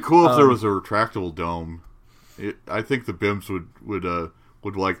odd. It'd be cool if there was a retractable dome. I think the BIMs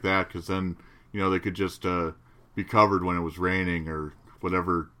would like that, because then they could just be covered when it was raining or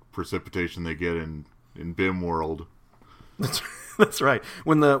whatever precipitation they get in BIM world. That's right.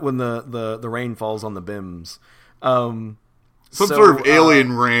 When the rain falls on the BIMs. Some sort of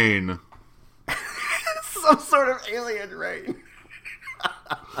alien rain. Some sort of alien rain.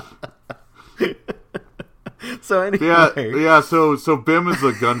 So anyway, So BIM is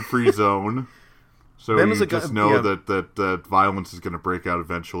a gun-free zone. So BIM you just know that violence is going to break out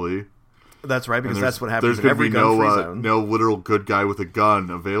eventually. That's right, because that's what happens in every gun-free zone. No literal good guy with a gun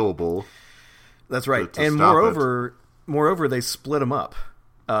available. That's right, to and moreover, they split them up.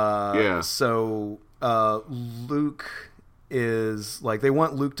 So Luke is like, they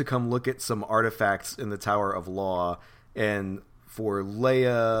want Luke to come look at some artifacts in the Tower of Law, and for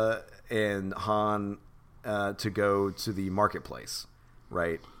Leia and Han to go to the marketplace,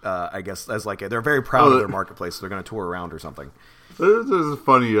 right? I guess as like they're very proud of their marketplace, so they're going to tour around or something. There's a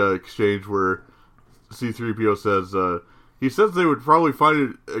funny exchange where C-3PO says he says they would probably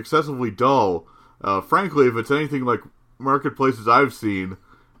find it excessively dull. Frankly, if it's anything like marketplaces I've seen,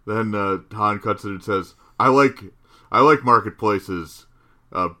 then Han cuts it and says, I like marketplaces.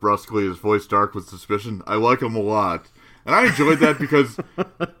 Brusquely, his voice dark with suspicion. I like them a lot. And I enjoyed that because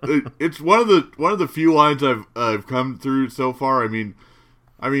it's one of the few lines I've come through so far. I mean,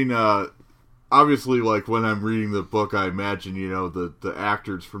 obviously, like when I'm reading the book, I imagine the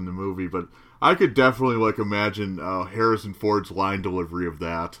actors from the movie, but I could definitely like imagine Harrison Ford's line delivery of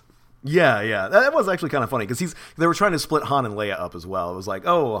that. Yeah, that was actually kind of funny because they were trying to split Han and Leia up as well. It was like,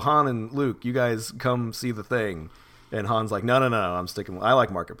 oh, Han and Luke, you guys come see the thing, and Han's like, no, I'm sticking. I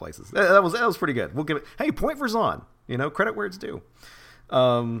like marketplaces. That was pretty good. We'll give it. Hey, point for Zahn. Credit where it's due.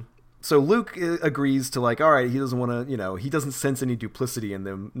 So Luke agrees to like, all right, he doesn't want to, he doesn't sense any duplicity in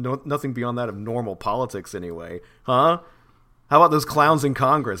them. Nothing beyond that of normal politics anyway. Huh? How about those clowns in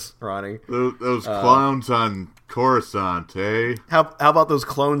Congress, Ronnie? Those clowns on Coruscant, eh? How about those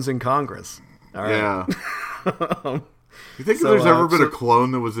clones in Congress? All right. Yeah. You think there's ever been a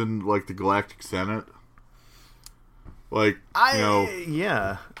clone that was in like the Galactic Senate? Like,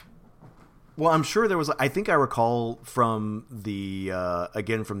 yeah. Well, I'm sure there was. I think I recall from the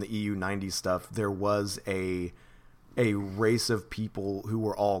from the EU 90s stuff, there was a race of people who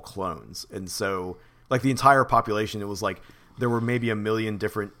were all clones, and so like the entire population, it was like there were maybe 1 million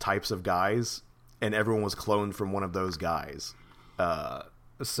different types of guys, and everyone was cloned from one of those guys.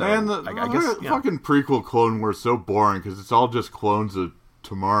 So man, I guess fucking prequel Clone Wars so boring because it's all just clones of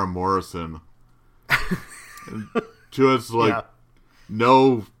Tamara Morrison. To us, like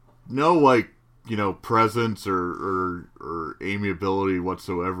no like presence or amiability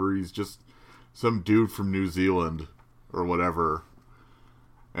whatsoever. He's just some dude from New Zealand or whatever,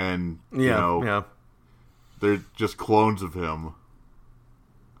 and they're just clones of him.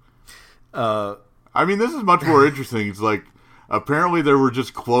 I mean, this is much more interesting. It's like apparently there were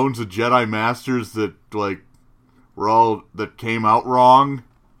just clones of Jedi Masters that like that came out wrong.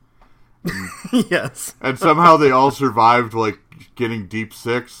 And, yes, and somehow they all survived like getting Deep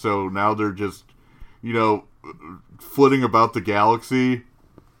Six, so now they're just flitting about the galaxy.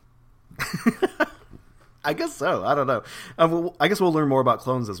 I guess so. I don't know. I guess we'll learn more about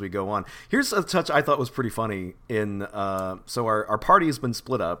clones as we go on. Here's a touch I thought was pretty funny. So our party has been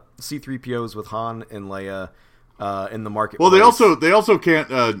split up. C-3PO's with Han and Leia in the marketplace. Well, they also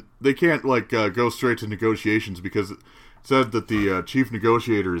can't they can't like go straight to negotiations because it said that the chief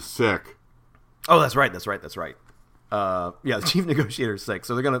negotiator is sick. Oh, that's right. The chief negotiator is sick,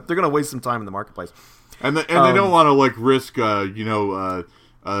 so they're gonna waste some time in the marketplace. And they don't want to like risk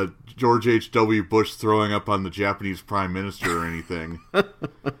George H.W. Bush throwing up on the Japanese Prime Minister or anything.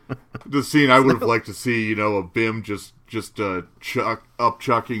 The scene I would have liked to see, a BIM just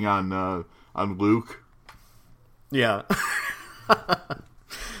chucking on Luke. Yeah.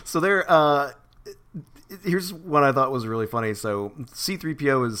 So here's what I thought was really funny. So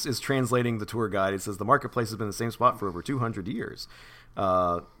C-3PO is translating the tour guide. It says the marketplace has been the same spot for over 200 years.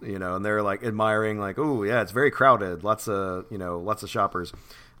 And they're like admiring, like, oh yeah, it's very crowded. Lots of shoppers.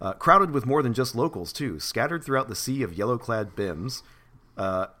 Crowded with more than just locals too. Scattered throughout the sea of yellow-clad BIMs.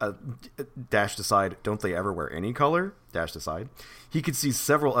 Dashed aside, don't they ever wear any color? Dashed aside. He could see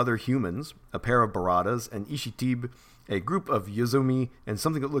several other humans, a pair of Baratas, an Ishitib, a group of Yozumi, and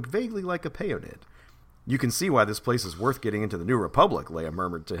something that looked vaguely like a Peonid. You can see why this place is worth getting into the New Republic, Leia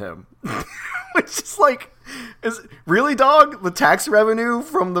murmured to him. Which is like, really, dog? The tax revenue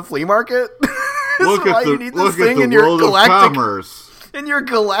from the flea market? Look at the world of commerce. In your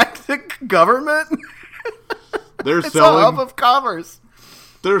galactic government? It's a hub of commerce.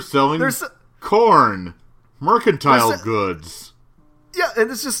 They're selling corn, mercantile goods. Yeah,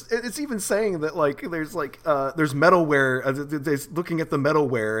 and it's even saying that, like, there's metalware, there's looking at the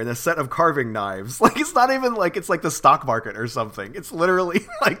metalware and a set of carving knives. Like, it's not even like it's like the stock market or something. It's literally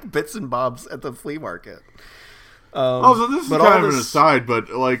like bits and bobs at the flea market. Also, this is kind of an aside, but,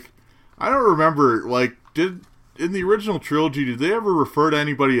 like, I don't remember, like, in the original trilogy, did they ever refer to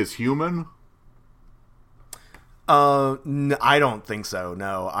anybody as human? I don't think so.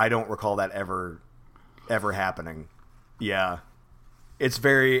 No, I don't recall that ever happening. Yeah. It's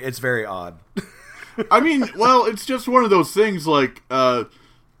very odd. I mean, well, it's just one of those things, like,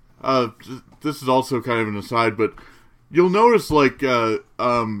 this is also kind of an aside, but you'll notice, like the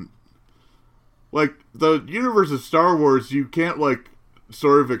universe of Star Wars, you can't, like,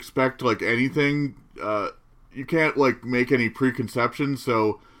 sort of expect, like, anything, you can't, like, make any preconceptions,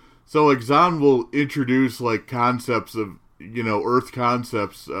 so, like, Zahn will introduce, like, concepts of, you know, Earth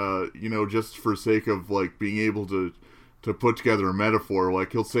concepts, you know, just for sake of, like, being able to put together a metaphor.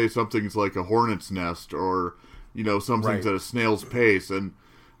 Like, he'll say something's like a hornet's nest, or, you know, something's at a snail's pace, and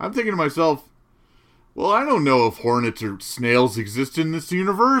I'm thinking to myself, well, I don't know if hornets or snails exist in this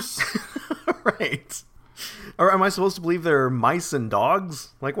universe. Right. Or am I supposed to believe they're mice and dogs?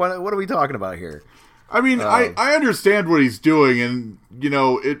 Like, what are we talking about here? I mean, I understand what he's doing, and, you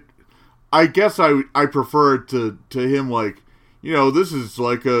know, I guess I prefer it to him, like, you know, this is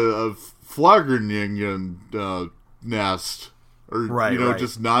like a Flaggerningen nest, or, you know,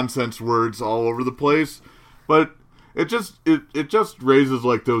 just nonsense words all over the place. But it just raises,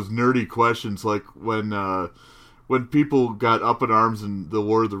 like, those nerdy questions, like when people got up in arms in the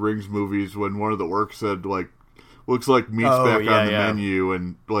Lord of the Rings movies when one of the orcs said, like, looks like meat's back on the menu,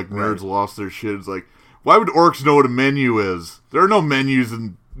 and, like, nerds lost their shit. It's like, why would orcs know what a menu is? There are no menus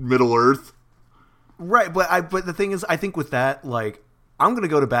in Middle Earth. Right, but the thing is, I think with that, like, I'm going to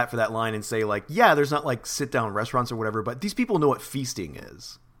go to bat for that line and say, like, yeah, there's not, like, sit-down restaurants or whatever, but these people know what feasting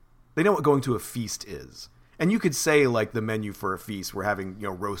is. They know what going to a feast is. And you could say, like, the menu for a feast, we're having, you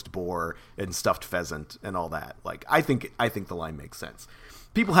know, roast boar and stuffed pheasant and all that. Like, I think the line makes sense.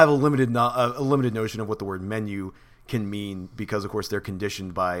 People have a limited notion of what the word menu can mean because, of course, they're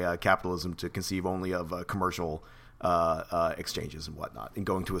conditioned by capitalism to conceive only of commercial exchanges and whatnot, and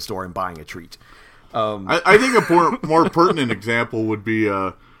going to a store and buying a treat. I think a more pertinent example would be,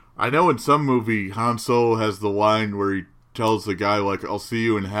 I know in some movie Han Solo has the line where he tells the guy, like, I'll see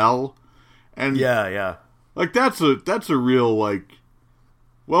you in hell. And yeah. Like, that's a real, like,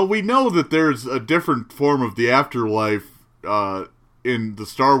 well, we know that there's a different form of the afterlife in the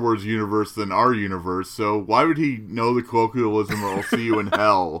Star Wars universe than our universe, so why would he know the colloquialism, I'll see you in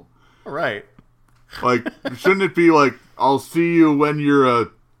hell? Right. Like, shouldn't it be like, I'll see you when you're a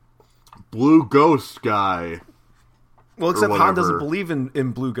blue ghost guy? Well, except Han doesn't believe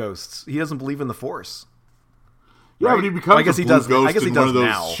in blue ghosts. He doesn't believe in the Force. Yeah, right? But he becomes a blue ghost in one of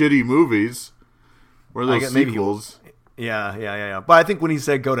those shitty movies. One of those sequels. Yeah. But I think when he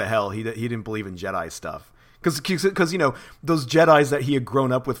said go to hell, he didn't believe in Jedi stuff. Because, you know, those Jedis that he had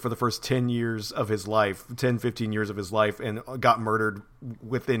grown up with for the first 10 years of his life, 10, 15 years of his life, and got murdered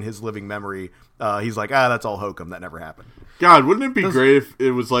within his living memory, he's like, that's all hokum. That never happened. God, wouldn't it be great if it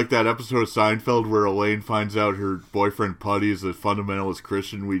was like that episode of Seinfeld where Elaine finds out her boyfriend Putty is a fundamentalist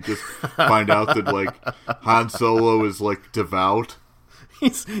Christian? We just find out that, like, Han Solo is, like, devout.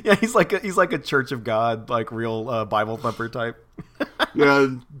 He's like a Church of God, like, real Bible thumper type.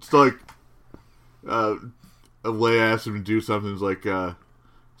 Yeah, it's like... Leia asked him to do something. He's like,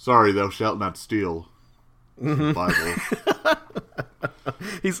 sorry, thou shalt not steal. Mm-hmm. Bible.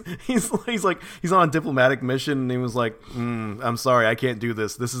 he's like, he's on a diplomatic mission, and he was like, I'm sorry, I can't do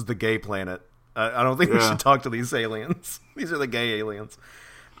this. This is the gay planet. I don't think we should talk to these aliens. These are the gay aliens.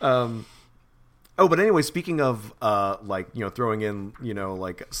 But anyway, speaking of, like, you know, throwing in, you know,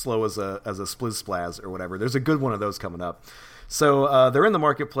 like, slow as a spliz splaz or whatever, there's a good one of those coming up. So they're in the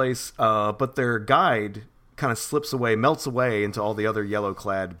marketplace, but their guide kind of melts away into all the other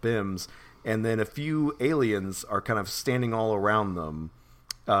yellow-clad bims, and then a few aliens are kind of standing all around them.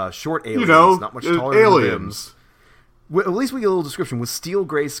 Short aliens, not much taller aliens. Than the bims. At least we get a little description, with steel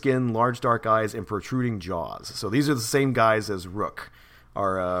gray skin, large dark eyes, and protruding jaws. So these are the same guys as Rook,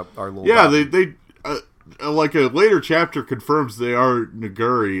 our little... Yeah, they like, a later chapter confirms they are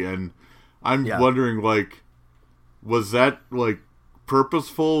Naguri, and I'm wondering, like, was that, like,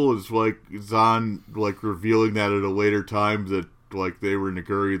 purposeful? Is like Zahn like revealing that at a later time that like they were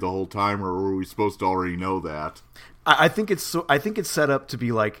Naguri the whole time, or were we supposed to already know that? I think it's set up to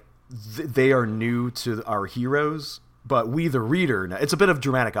be like they are new to our heroes, but we the reader know. It's a bit of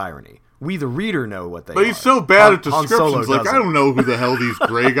dramatic irony. We the reader know what they are. But he's so bad at descriptions. Like, I don't know who the hell these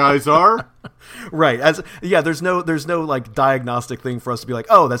gray guys are. Right. There's no like diagnostic thing for us to be like,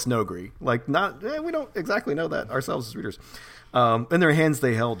 oh, that's Nogri. Like, we don't exactly know that ourselves as readers. In their hands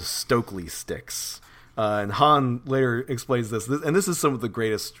they held Stokely sticks. And Han later explains this, and this is some of the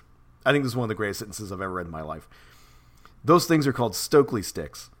greatest. I think this is one of the greatest sentences I've ever read in my life. Those things are called Stokely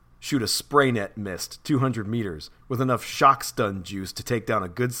sticks. Shoot a spray net mist 200 meters with enough shock stun juice to take down a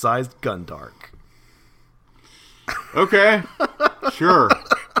good-sized Gundark. Okay, sure.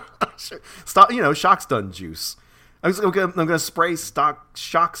 Stop, shock stun juice. I'm going to spray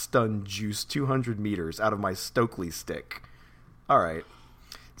shock stun juice 200 meters out of my Stokely stick. All right.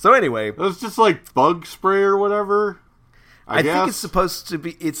 So anyway, it's just like bug spray or whatever. I guess. think it's supposed to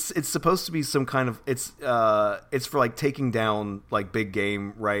be. It's supposed to be some kind of. It's for like taking down like big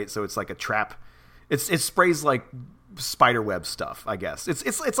game, right? So it's like a trap. It sprays like spiderweb stuff. I guess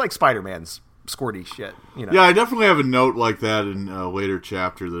it's like Spider-Man's squirty shit. Yeah, I definitely have a note like that in a later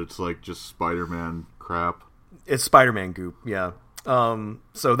chapter that it's like just Spider-Man crap. It's Spider-Man goop. Yeah.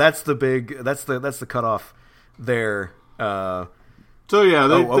 So that's the big. That's the cutoff there. So yeah,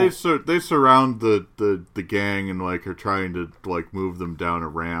 they surround the gang and like are trying to like move them down a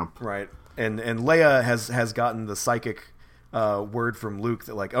ramp. Right. And Leia has gotten the psychic word from Luke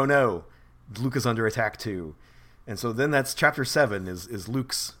that like, oh no, Luke is under attack too. And so then that's chapter 7 is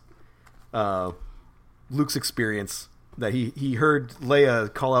Luke's experience that he heard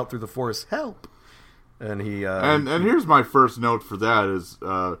Leia call out through the Force, help. And he and here's my first note for that is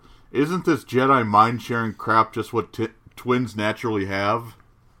isn't this Jedi mind sharing crap just what twins naturally have?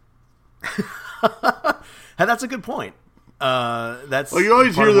 That's a good point. That's you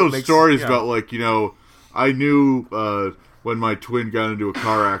always hear those stories about like I knew when my twin got into a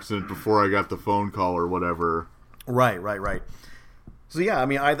car accident before I got the phone call or whatever. Right. So yeah, I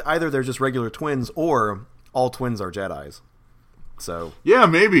mean either they're just regular twins or all twins are Jedis. So yeah,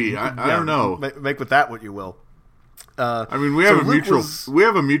 maybe I don't know. Make with that what you will. I mean, we have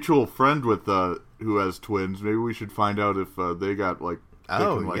a mutual friend with who has twins. Maybe we should find out if they got like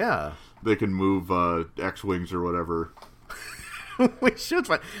they can move X-wings or whatever. We should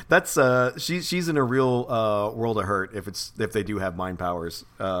find that's she's in a real world of hurt if they do have mind powers.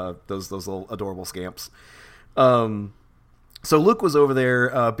 Those little adorable scamps. So Luke was over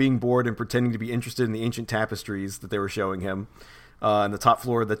there being bored and pretending to be interested in the ancient tapestries that they were showing him on the top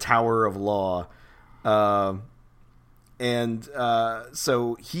floor of the Tower of Law. And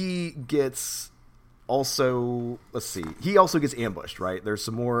so he gets he also gets ambushed, right? There's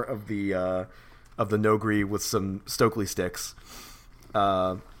some more of the Nogri with some Stokely sticks.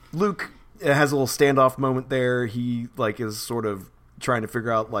 Luke has a little standoff moment there. He like is sort of trying to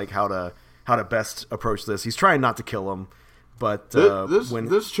figure out like how to best approach this. He's trying not to kill him, but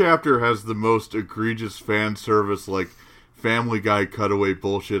this chapter has the most egregious fan service like Family Guy cutaway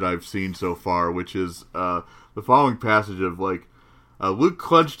bullshit I've seen so far, which is the following passage of like Luke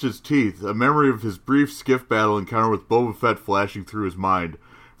clenched his teeth, a memory of his brief skiff battle encounter with Boba Fett flashing through his mind.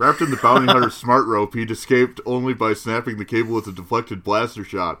 Wrapped in the bounty hunter's smart rope, he'd escaped only by snapping the cable with a deflected blaster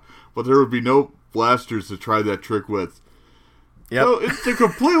shot, but there would be no blasters to try that trick with. Yep. So it's a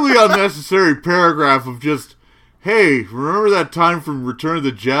completely unnecessary paragraph of just, hey, remember that time from Return of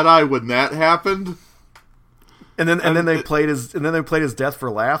the Jedi when that happened? And then they played his death for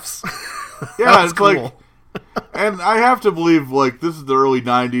laughs. Yeah, it's cool. Like, and I have to believe like this is the early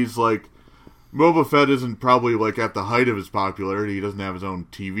 90s, like Boba Fett isn't probably like at the height of his popularity. He doesn't have his own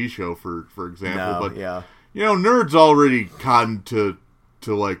TV show for example, but yeah. Nerds already cotton to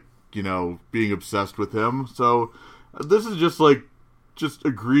like, being obsessed with him. So this is just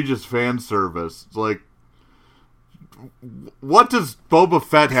egregious fan service. It's like, what does Boba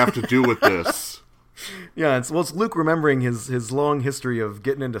Fett have to do with this? Yeah, it's Luke remembering his long history of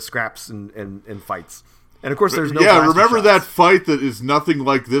getting into scraps and fights. And of course there's no remember shots. That fight that is nothing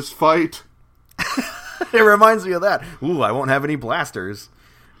like this fight? It reminds me of that. Ooh, I won't have any blasters.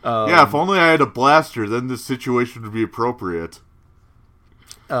 Yeah, if only I had a blaster, then this situation would be appropriate.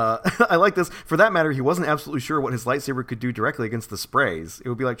 I like this. For that matter, he wasn't absolutely sure what his lightsaber could do directly against the sprays. It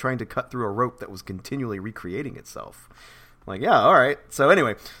would be like trying to cut through a rope that was continually recreating itself. Like, yeah, all right. So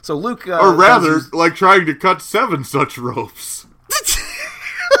anyway, Luke... or rather, like trying to cut 7 such ropes.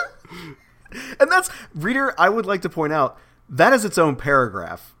 And that's... Reader, I would like to point out, that is its own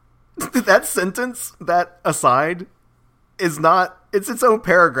paragraph. That sentence, that aside, is not. It's its own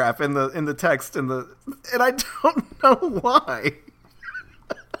paragraph in the text and I don't know why.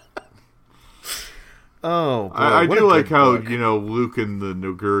 Oh, boy, I do like how book. Luke and the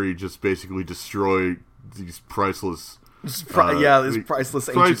Noguri just basically destroy these priceless, these priceless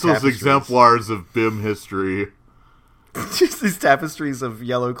ancient tapestries. exemplars of BIM history. Just these tapestries of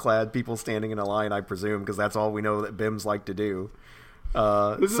yellow-clad people standing in a line, I presume, because that's all we know that BIMs like to do.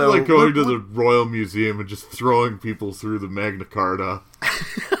 This is like going to the Royal Museum and just throwing people through the Magna Carta.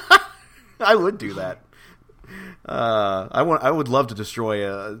 I would do that. I would love to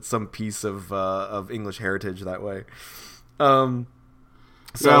destroy some piece of English heritage that way. Anyway,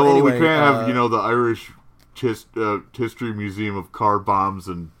 we can't have the Irish History Museum of car bombs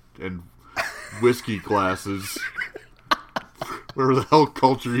and whiskey glasses. Whatever the hell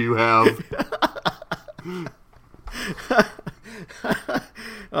culture you have.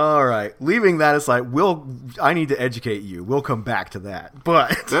 All right, leaving that aside, I need to educate you. We'll come back to that,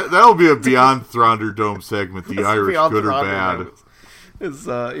 but that'll be a Beyond Thunderdome segment. The Irish good or bad? Is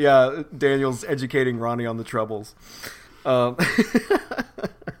Daniel's educating Ronnie on the troubles. So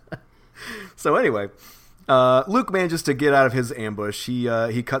anyway, Luke manages to get out of his ambush.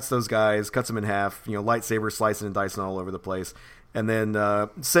 He cuts those guys, cuts them in half. Lightsaber slicing and dicing all over the place. And then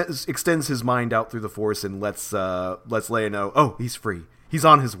extends his mind out through the Force and lets Leia know, oh, he's free. He's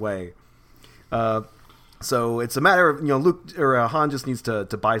on his way. So it's a matter of Luke or Han just needs to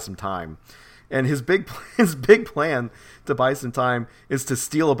buy some time, and his big plan to buy some time is to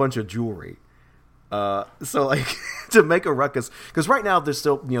steal a bunch of jewelry. So like to make a ruckus, because right now they're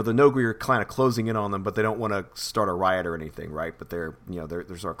still the Nogri are kind of closing in on them, but they don't want to start a riot or anything, right? But they're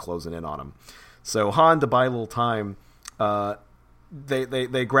sort of closing in on them. So Han, to buy a little time,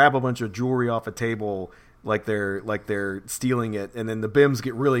 they grab a bunch of jewelry off a table like they're stealing it, and then the Bims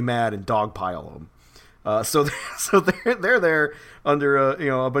get really mad and dogpile them. So they're there under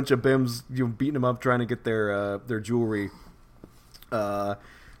a bunch of Bims beating them up trying to get their jewelry,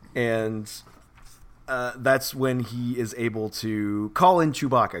 and that's when he is able to call in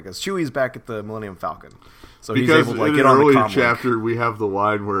Chewbacca because Chewie's back at the Millennium Falcon. So he's able to get on the comm link. In an early chapter, we have the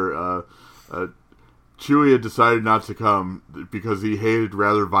line where Chewie had decided not to come because he hated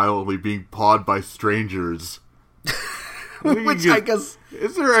rather violently being pawed by strangers. I guess...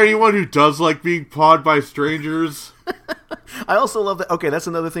 Is there anyone who does like being pawed by strangers? I also love that... Okay, that's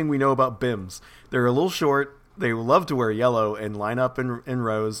another thing we know about Bims. They're a little short, they love to wear yellow and line up in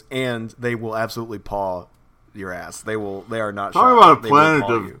rows, and they will absolutely paw your ass. They are not shy. Talk about a planet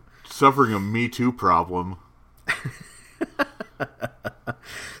of suffering a Me Too problem.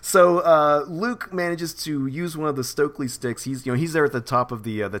 So Luke manages to use one of the Stokely sticks. He's there at the top of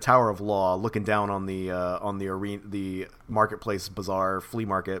the Tower of Law, looking down on the arena, the marketplace, bazaar, flea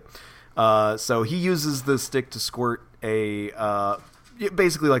market. So he uses the stick to squirt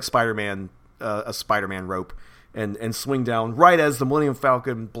basically like Spider-Man, a Spider-Man rope, and swing down right as the Millennium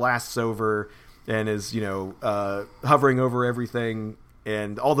Falcon blasts over and is hovering over everything,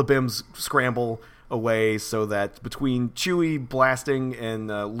 and all the Bims scramble away, so that between Chewie blasting and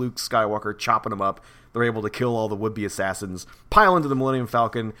Luke Skywalker chopping them up, they're able to kill all the would-be assassins, pile into the Millennium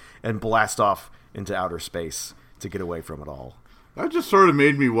Falcon, and blast off into outer space to get away from it all. That just sort of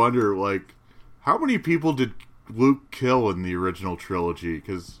made me wonder, like, how many people did Luke kill in the original trilogy?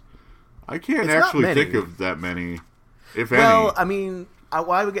 Because I can't actually think of that many, if any. Well, I mean,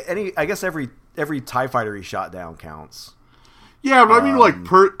 I would get any. I guess every TIE fighter he shot down counts. Yeah, but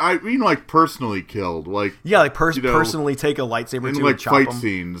I mean like personally killed, like personally take a lightsaber in to like and chop fight them.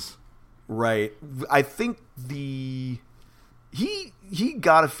 Scenes. Right. I think he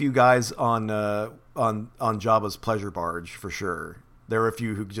got a few guys on Jabba's pleasure barge for sure. There were a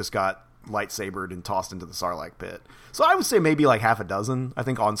few who just got lightsabered and tossed into the Sarlacc pit. So I would say maybe like half a dozen. I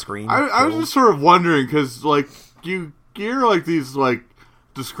think on screen. I was just sort of wondering because like you hear like these like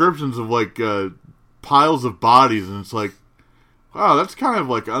descriptions of like piles of bodies, and it's like, wow, that's kind of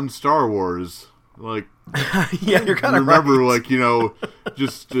like un-Star Wars. Like, yeah, you're kind of remember, right. like,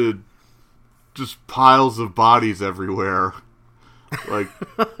 just piles of bodies everywhere, like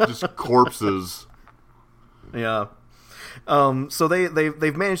just corpses. Yeah. So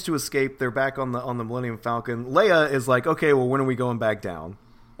they've managed to escape. They're back on the Millennium Falcon. Leia is like, okay, well, when are we going back down?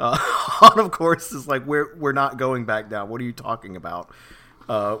 Han, of course, is like, we're not going back down. What are you talking about?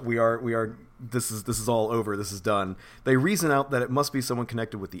 We are. This is all over. This is done. They reason out that it must be someone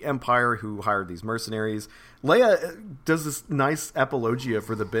connected with the Empire who hired these mercenaries. Leia does this nice apologia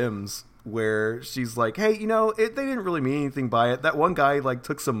for the Bims where she's like, hey, they didn't really mean anything by it. That one guy like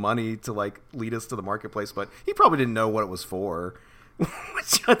took some money to like lead us to the marketplace, but he probably didn't know what it was for,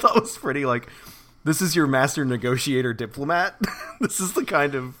 which I thought was pretty like This is your master negotiator diplomat? This is the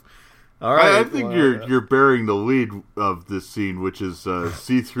kind of... All right. I think you're bearing the lead of this scene, which is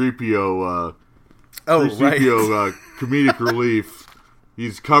C-3PO... C-3PO comedic relief.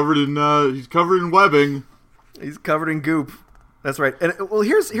 He's covered in webbing. He's covered in goop. That's right. And well,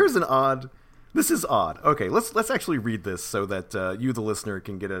 here's an odd... This is odd. Okay, let's actually read this so that you, the listener,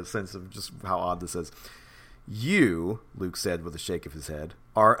 can get a sense of just how odd this is. You, Luke said with a shake of his head,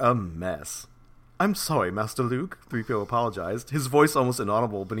 are a mess. I'm sorry, Master Luke, 3PO apologized, his voice almost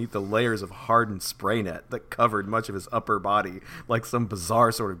inaudible beneath the layers of hardened spray net that covered much of his upper body like some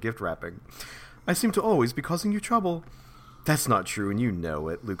bizarre sort of gift wrapping. I seem to always be causing you trouble. That's not true, and you know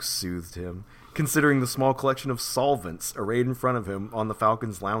it, Luke soothed him, considering the small collection of solvents arrayed in front of him on the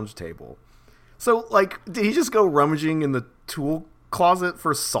Falcon's lounge table. So, like, did he just go rummaging in the tool closet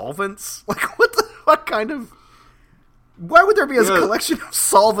for solvents? Like, what kind of... Why would there be a collection of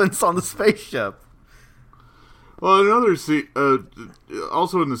solvents on the spaceship? Well, another scene,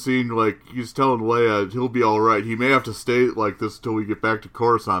 also in the scene, like, he's telling Leia he'll be alright. He may have to stay like this till we get back to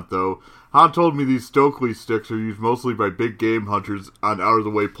Coruscant, though. Han told me these Stokely sticks are used mostly by big game hunters on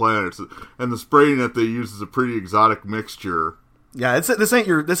out-of-the-way planets, and the spray net they use is a pretty exotic mixture. Yeah, this ain't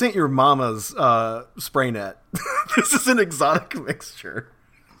your mama's spray net. This is an exotic mixture.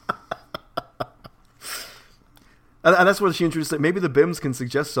 And that's what she introduced. Maybe the BIMs can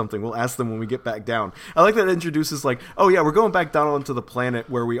suggest something. We'll ask them when we get back down. I like that it introduces, like, oh yeah, we're going back down onto the planet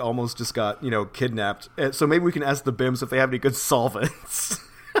where we almost just got, kidnapped. So maybe we can ask the BIMs if they have any good solvents.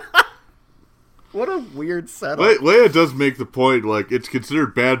 What a weird setup. Leia does make the point, like, it's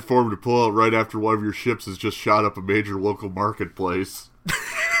considered bad form to pull out right after one of your ships has just shot up a major local marketplace.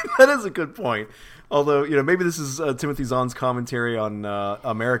 That is a good point. Although, maybe this is Timothy Zahn's commentary on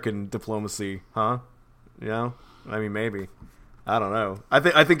American diplomacy, huh? I mean, maybe. I don't know.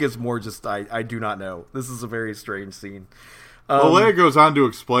 I think it's more just I do not know. This is a very strange scene. Well, Leia goes on to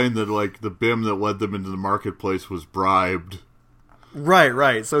explain that, like, the BIM that led them into the marketplace was bribed.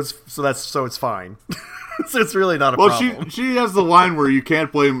 Right. So it's fine. So it's really not a problem. Well, she has the line where you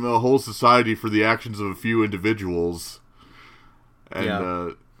can't blame a whole society for the actions of a few individuals,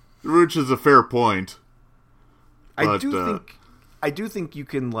 and which is a fair point. But, I do think you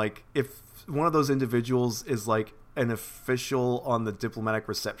can, like, if one of those individuals is like an official on the diplomatic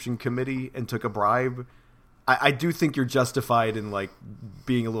reception committee and took a bribe, I do think you're justified in, like,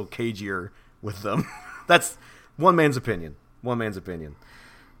 being a little cagier with them. That's one man's opinion.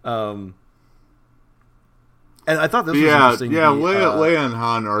 And I thought this was interesting. Yeah, Leia and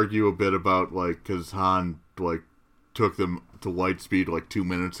Han argue a bit about, like, because Han, like, took them to light speed, like, 2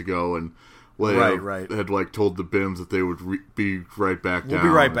 minutes ago, and Leia had, like, told the BIMs that they would be right back down. We'll be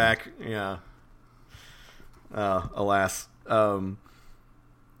right back, yeah. Alas. And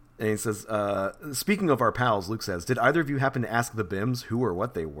he says, speaking of our pals, Luke says, did either of you happen to ask the BIMs who or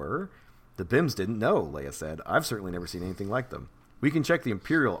what they were? The BIMs didn't know, Leia said. I've certainly never seen anything like them. We can check the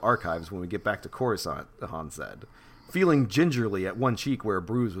Imperial archives when we get back to Coruscant, Han said, feeling gingerly at one cheek where a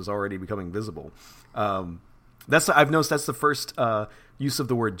bruise was already becoming visible. I've noticed that's the first use of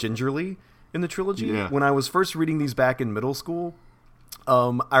the word gingerly in the trilogy. Yeah. When I was first reading these back in middle school,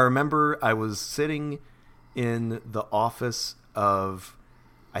 I remember I was sitting in the office of,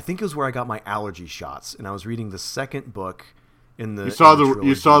 I think it was where I got my allergy shots, and I was reading the second book in the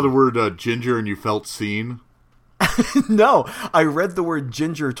You saw the word ginger and you felt seen? No, I read the word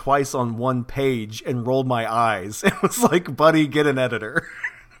ginger twice on one page and rolled my eyes. It was like, buddy, get an editor.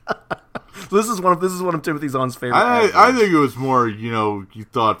 This is one of Timothy Zahn's favorite. I think it was more, you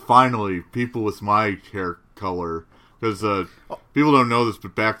thought, finally, people with my hair color, because people don't know this,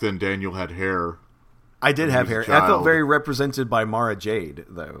 but back then Daniel had hair. I did have hair. I felt very represented by Mara Jade,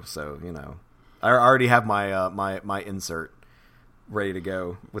 though. So I already have my my insert ready to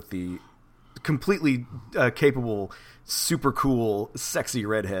go with the completely capable, super cool, sexy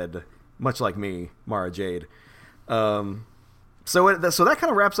redhead, much like me, Mara Jade. So that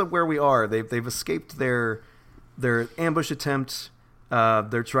kind of wraps up where we are. They've escaped their ambush attempt.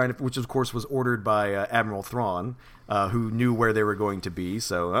 They're trying to, which of course was ordered by Admiral Thrawn, who knew where they were going to be.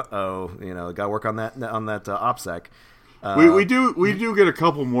 So, got to work on that OPSEC. We do get a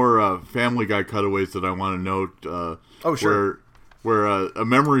couple more Family Guy cutaways that I want to note. Sure. Where a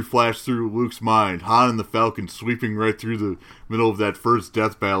memory flashed through Luke's mind. Han and the Falcon sweeping right through the middle of that first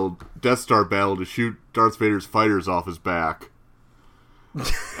Death Star battle to shoot Darth Vader's fighters off his back.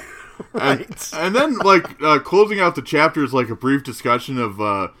 Right. And then, like, closing out the chapter is like a brief discussion of,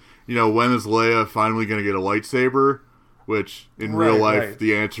 when is Leia finally going to get a lightsaber? Which, in real life,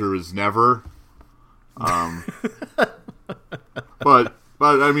 the answer is never. But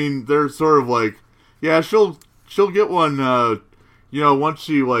I mean, they're sort of like, Yeah, she'll get one. Once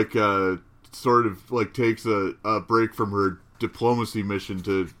she sort of takes a break from her diplomacy mission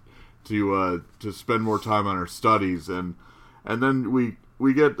to spend more time on her studies, and then we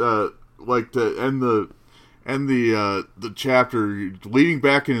get to end the chapter. Leaning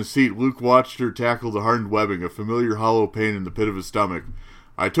back in his seat, Luke watched her tackle the hardened webbing, a familiar hollow pain in the pit of his stomach.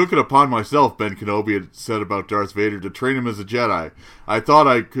 I took it upon myself, Ben Kenobi had said about Darth Vader, to train him as a Jedi. I thought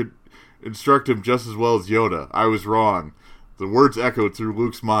I could instruct him just as well as Yoda. I was wrong. The words echoed through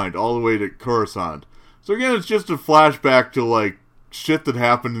Luke's mind all the way to Coruscant. So again, it's just a flashback to shit that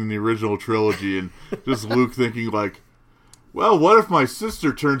happened in the original trilogy, and just Luke thinking well, what if my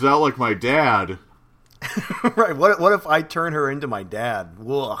sister turns out like my dad? Right. What if I turn her into my dad?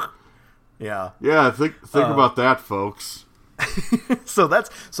 Ugh. Yeah. Yeah. Think about that, folks. So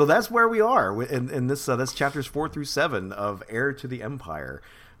that's where we are in this. That's chapters 4 through 7 of Heir to the Empire.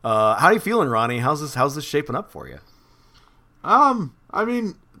 How are you feeling, Ronnie? How's this shaping up for you? I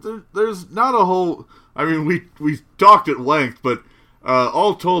mean, there's not a whole. I mean, we talked at length, but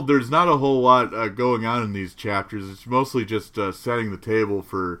all told, there's not a whole lot going on in these chapters. It's mostly just setting the table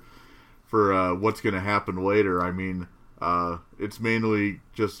for what's going to happen later. I mean, it's mainly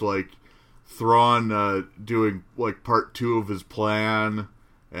just Thrawn doing part 2 of his plan,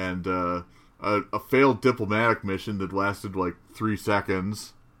 and a failed diplomatic mission that lasted 3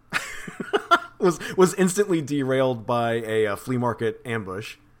 seconds. was instantly derailed by a flea market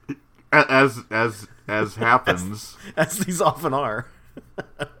ambush, as happens, as these often are.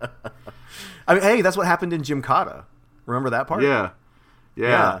 I mean, hey, that's what happened in Gymkata. Remember that part? Yeah.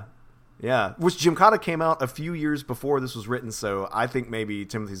 Which Gymkata came out a few years before this was written, so I think maybe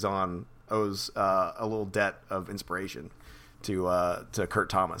Timothy Zahn owes a little debt of inspiration to Kurt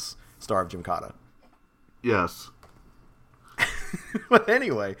Thomas, star of Gymkata. Yes. But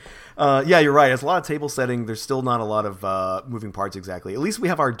anyway, yeah, you're right. It's a lot of table setting. There's still not a lot of moving parts exactly. At least we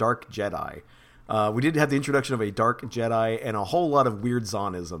have our Dark Jedi. We did have the introduction of a Dark Jedi and a whole lot of weird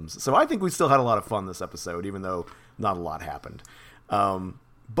Zahnisms. So I think we still had a lot of fun this episode, even though not a lot happened.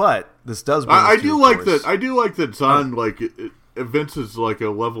 But this does bring I do like that. I do like that Zahn it evinces a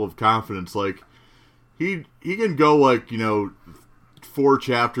level of confidence. He can go 4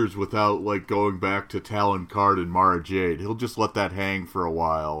 chapters without going back to Talon Card and Mara Jade. He'll just let that hang for a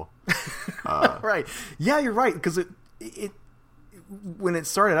while. Right. Yeah, you're right, because it when it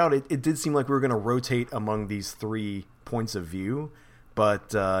started out, it did seem like we were going to rotate among these 3 points of view,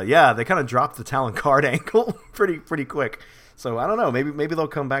 but yeah, they kind of dropped the Talon Card angle pretty quick. So I don't know, maybe they'll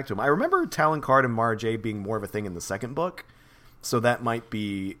come back to him. I remember Talon Card and Mara Jade being more of a thing in the second book, so it might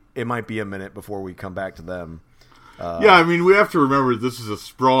be a minute before we come back to them. Yeah, I mean, we have to remember this is a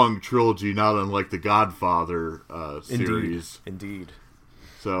strong trilogy, not unlike the Godfather series. Indeed.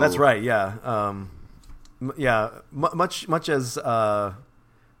 So that's right. Yeah, much as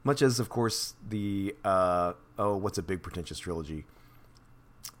of course the what's a big pretentious trilogy?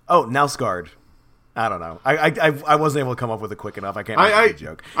 Oh, Nausgard. I don't know. I wasn't able to come up with it quick enough. I can't make a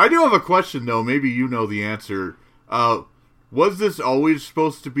joke. I do have a question though. Maybe you know the answer. Was this always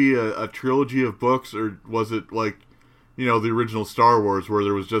supposed to be a trilogy of books, or was it the original Star Wars, where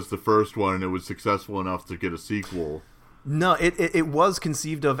there was just the first one and it was successful enough to get a sequel? No, it was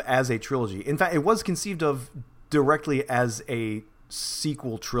conceived of as a trilogy. In fact, it was conceived of directly as a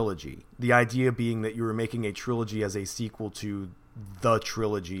sequel trilogy. The idea being that you were making a trilogy as a sequel to the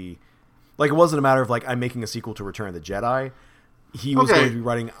trilogy. It wasn't a matter of I'm making a sequel to Return of the Jedi. He was going to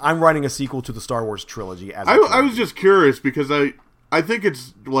be I'm writing a sequel to the Star Wars trilogy as a trilogy. I was just curious because I think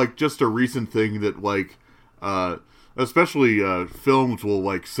it's just a recent thing that especially films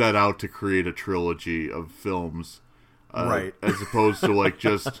will set out to create a trilogy of films, right? As opposed to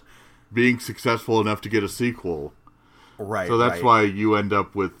just being successful enough to get a sequel, right? So that's why you end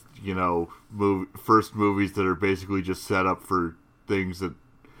up with first movies that are basically just set up for things that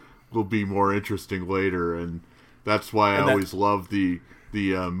will be more interesting later, and that's why I always love the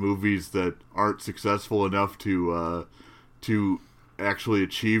movies that aren't successful enough to actually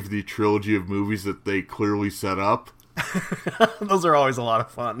achieve the trilogy of movies that they clearly set up. Those are always a lot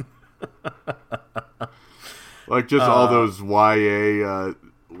of fun. All those YA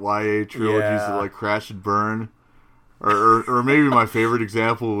trilogies that crash and burn, or maybe my favorite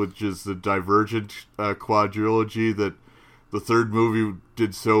example, which is the Divergent quadrilogy, that the third movie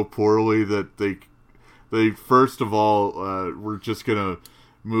did so poorly that they first of all were just gonna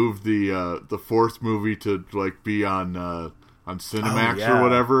move the fourth movie to be on Cinemax or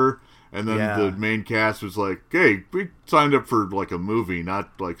whatever. And then the main cast was like, hey, we signed up for a movie,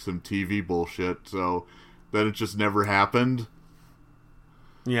 not some TV bullshit. So then it just never happened.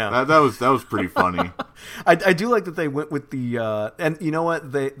 Yeah, that was pretty funny. I do like that they went with the and you know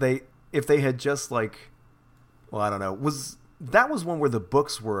what they if they had just like, well, I don't know, was one where the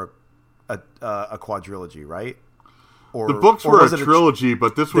books were a quadrilogy, right? Or the books were a trilogy,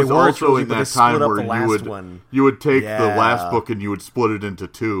 but this was also in that time where you would take the last book and you would split it into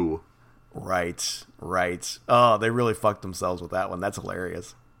two. Right. Oh, they really fucked themselves with that one. That's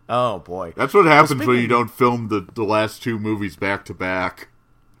hilarious. Oh boy, that's what happens when you don't film the last two movies back to back.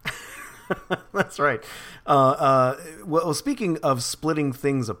 That's right. Well, speaking of splitting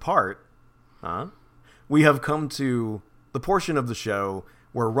things apart, we have come to the portion of the show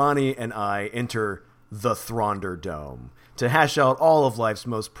where Ronnie and I enter the Thronder Dome to hash out all of life's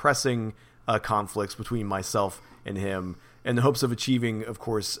most pressing conflicts between myself and him, in the hopes of achieving, of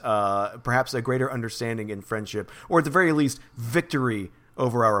course, perhaps a greater understanding in friendship, or at the very least, victory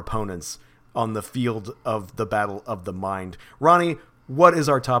over our opponents on the field of the battle of the mind. Ronnie, what is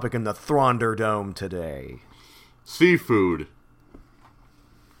our topic in the Thronder Dome today? Seafood.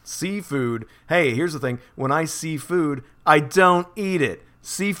 Seafood. Hey, here's the thing. When I see food, I don't eat it.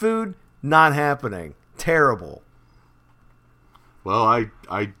 Seafood, not happening. Terrible. Well,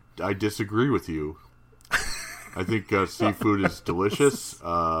 I disagree with you. I think seafood is delicious.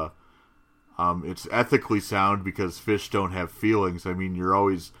 It's ethically sound because fish don't have feelings. I mean, you're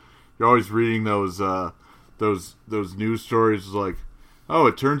always reading those news stories like, oh,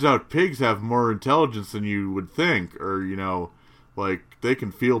 it turns out pigs have more intelligence than you would think, or like they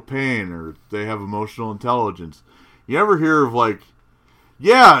can feel pain, or they have emotional intelligence. You never hear of like,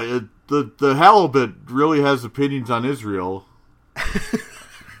 yeah, the halibut really has opinions on Israel.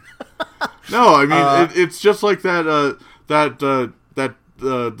 No, I mean it's just like that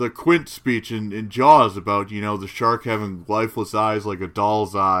the Quint speech in Jaws about the shark having lifeless eyes like a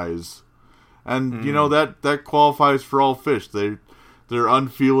doll's eyes, and that qualifies for all fish. They're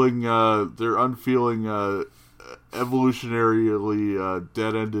unfeeling, evolutionarily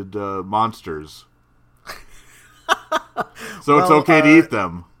dead-ended monsters. So it's okay to eat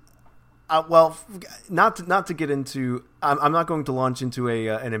them. Well, not to get into, I'm not going to launch into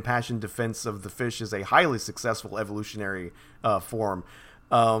an impassioned defense of the fish as a highly successful evolutionary form.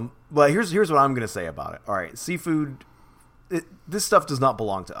 But here's what I'm going to say about it. All right, seafood, this stuff does not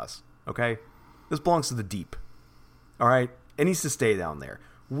belong to us. Okay, this belongs to the deep. All right, it needs to stay down there.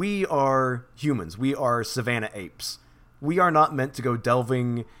 We are humans. We are savanna apes. We are not meant to go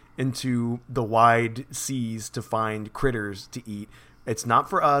delving into the wide seas to find critters to eat. It's not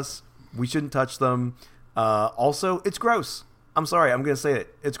for us. We shouldn't touch them. Also, it's gross. I'm sorry. I'm going to say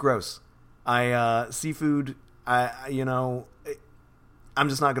it. It's gross. Seafood, I'm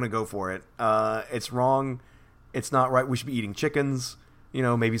just not going to go for it. It's wrong. It's not right. We should be eating chickens,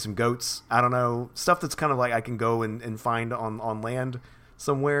 maybe some goats. I don't know. Stuff that's kind of like I can go and find on land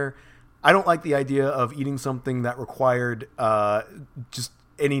somewhere. I don't like the idea of eating something that required just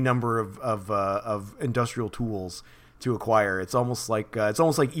any number of industrial tools to acquire. It's almost like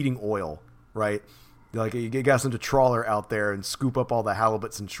eating oil, right? Like you got some trawler out there and scoop up all the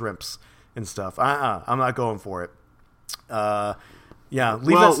halibuts and shrimps and stuff. I'm not going for it. Leave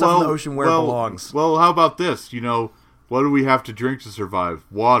that stuff in the ocean where it belongs. Well, how about this? What do we have to drink to survive?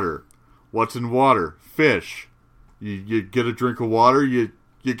 Water. What's in water? Fish. You get a drink of water, you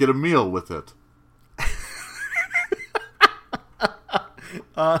get a meal with it.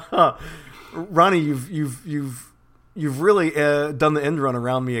 Ronnie, you've really done the end run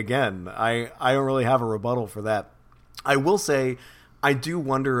around me again. I don't really have a rebuttal for that. I will say I do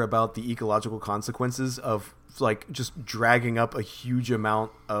wonder about the ecological consequences of like just dragging up a huge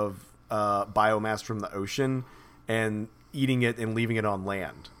amount of biomass from the ocean and eating it and leaving it on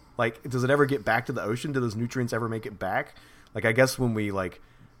land. Like, does it ever get back to the ocean? Do those nutrients ever make it back? Like, I guess when we like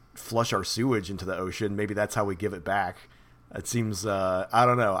flush our sewage into the ocean, maybe that's how we give it back. It seems, I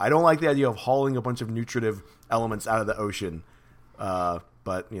don't know. I don't like the idea of hauling a bunch of nutritive elements out of the ocean.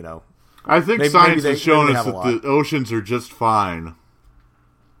 But, I think science has shown us that the oceans are just fine.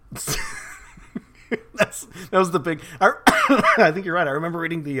 That was the big... I think you're right. I remember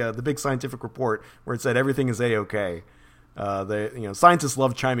reading the big scientific report where it said everything is A-okay. Scientists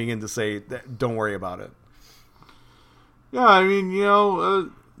love chiming in to say, don't worry about it. Yeah, I mean,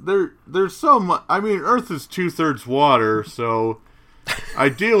 there's so much. I mean, Earth is 2/3 water, so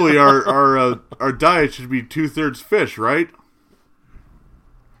ideally our diet should be 2/3 fish, right?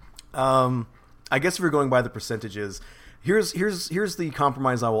 I guess if you're going by the percentages, here's the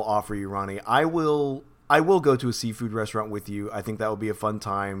compromise I will offer you, Ronnie. I will go to a seafood restaurant with you. I think that would be a fun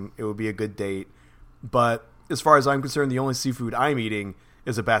time. It would be a good date. But as far as I'm concerned, the only seafood I'm eating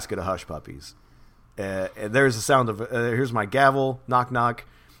is a basket of hush puppies. And there's a sound of here's my gavel. Knock knock.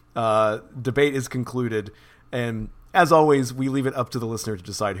 Debate is concluded, and as always, we leave it up to the listener to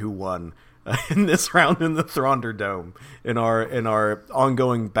decide who won in this round in the Thronder Dome in our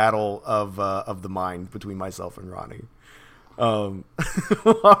ongoing battle of the mind between myself and Ronnie. All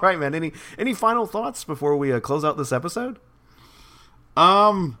right, man. Any final thoughts before we close out this episode?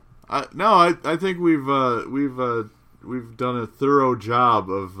 No, I think we've done a thorough job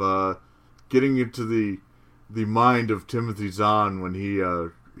of getting into the mind of Timothy Zahn when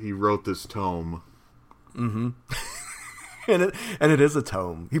he wrote this tome. Mm-hmm. and it is a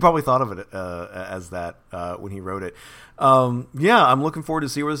tome. He probably thought of it as that when he wrote it. Yeah, I'm looking forward to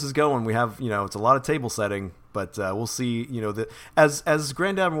see where this is going. We have, it's a lot of table setting, but we'll see. As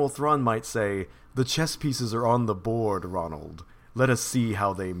Grand Admiral Thrawn might say, the chess pieces are on the board, Ronald. Let us see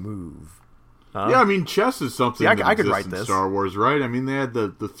how they move. Yeah, I mean, chess is something that I could exists write in this. Star Wars, right? I mean, they had the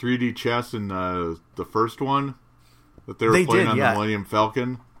 3D chess in the first one that they were playing on the Millennium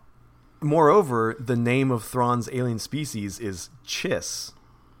Falcon. Moreover, the name of Thrawn's alien species is Chiss.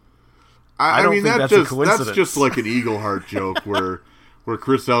 I mean, that's a coincidence. That's just like an Eagleheart joke where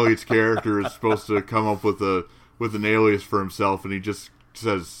Chris Elliott's character is supposed to come up with an alias for himself, and he just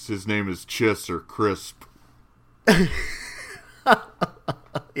says his name is Chiss or Crisp.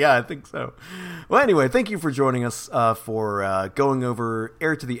 Yeah, I think so. Well, anyway, thank you for joining us for going over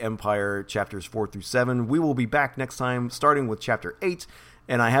Heir to the Empire chapters 4 through 7. We will be back next time, starting with chapter 8,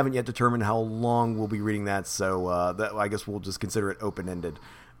 and I haven't yet determined how long we'll be reading that, so I guess we'll just consider it open-ended.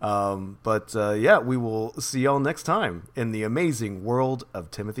 Yeah, we will see y'all next time in the amazing world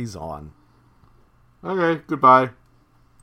of Timothy Zahn. Okay, goodbye.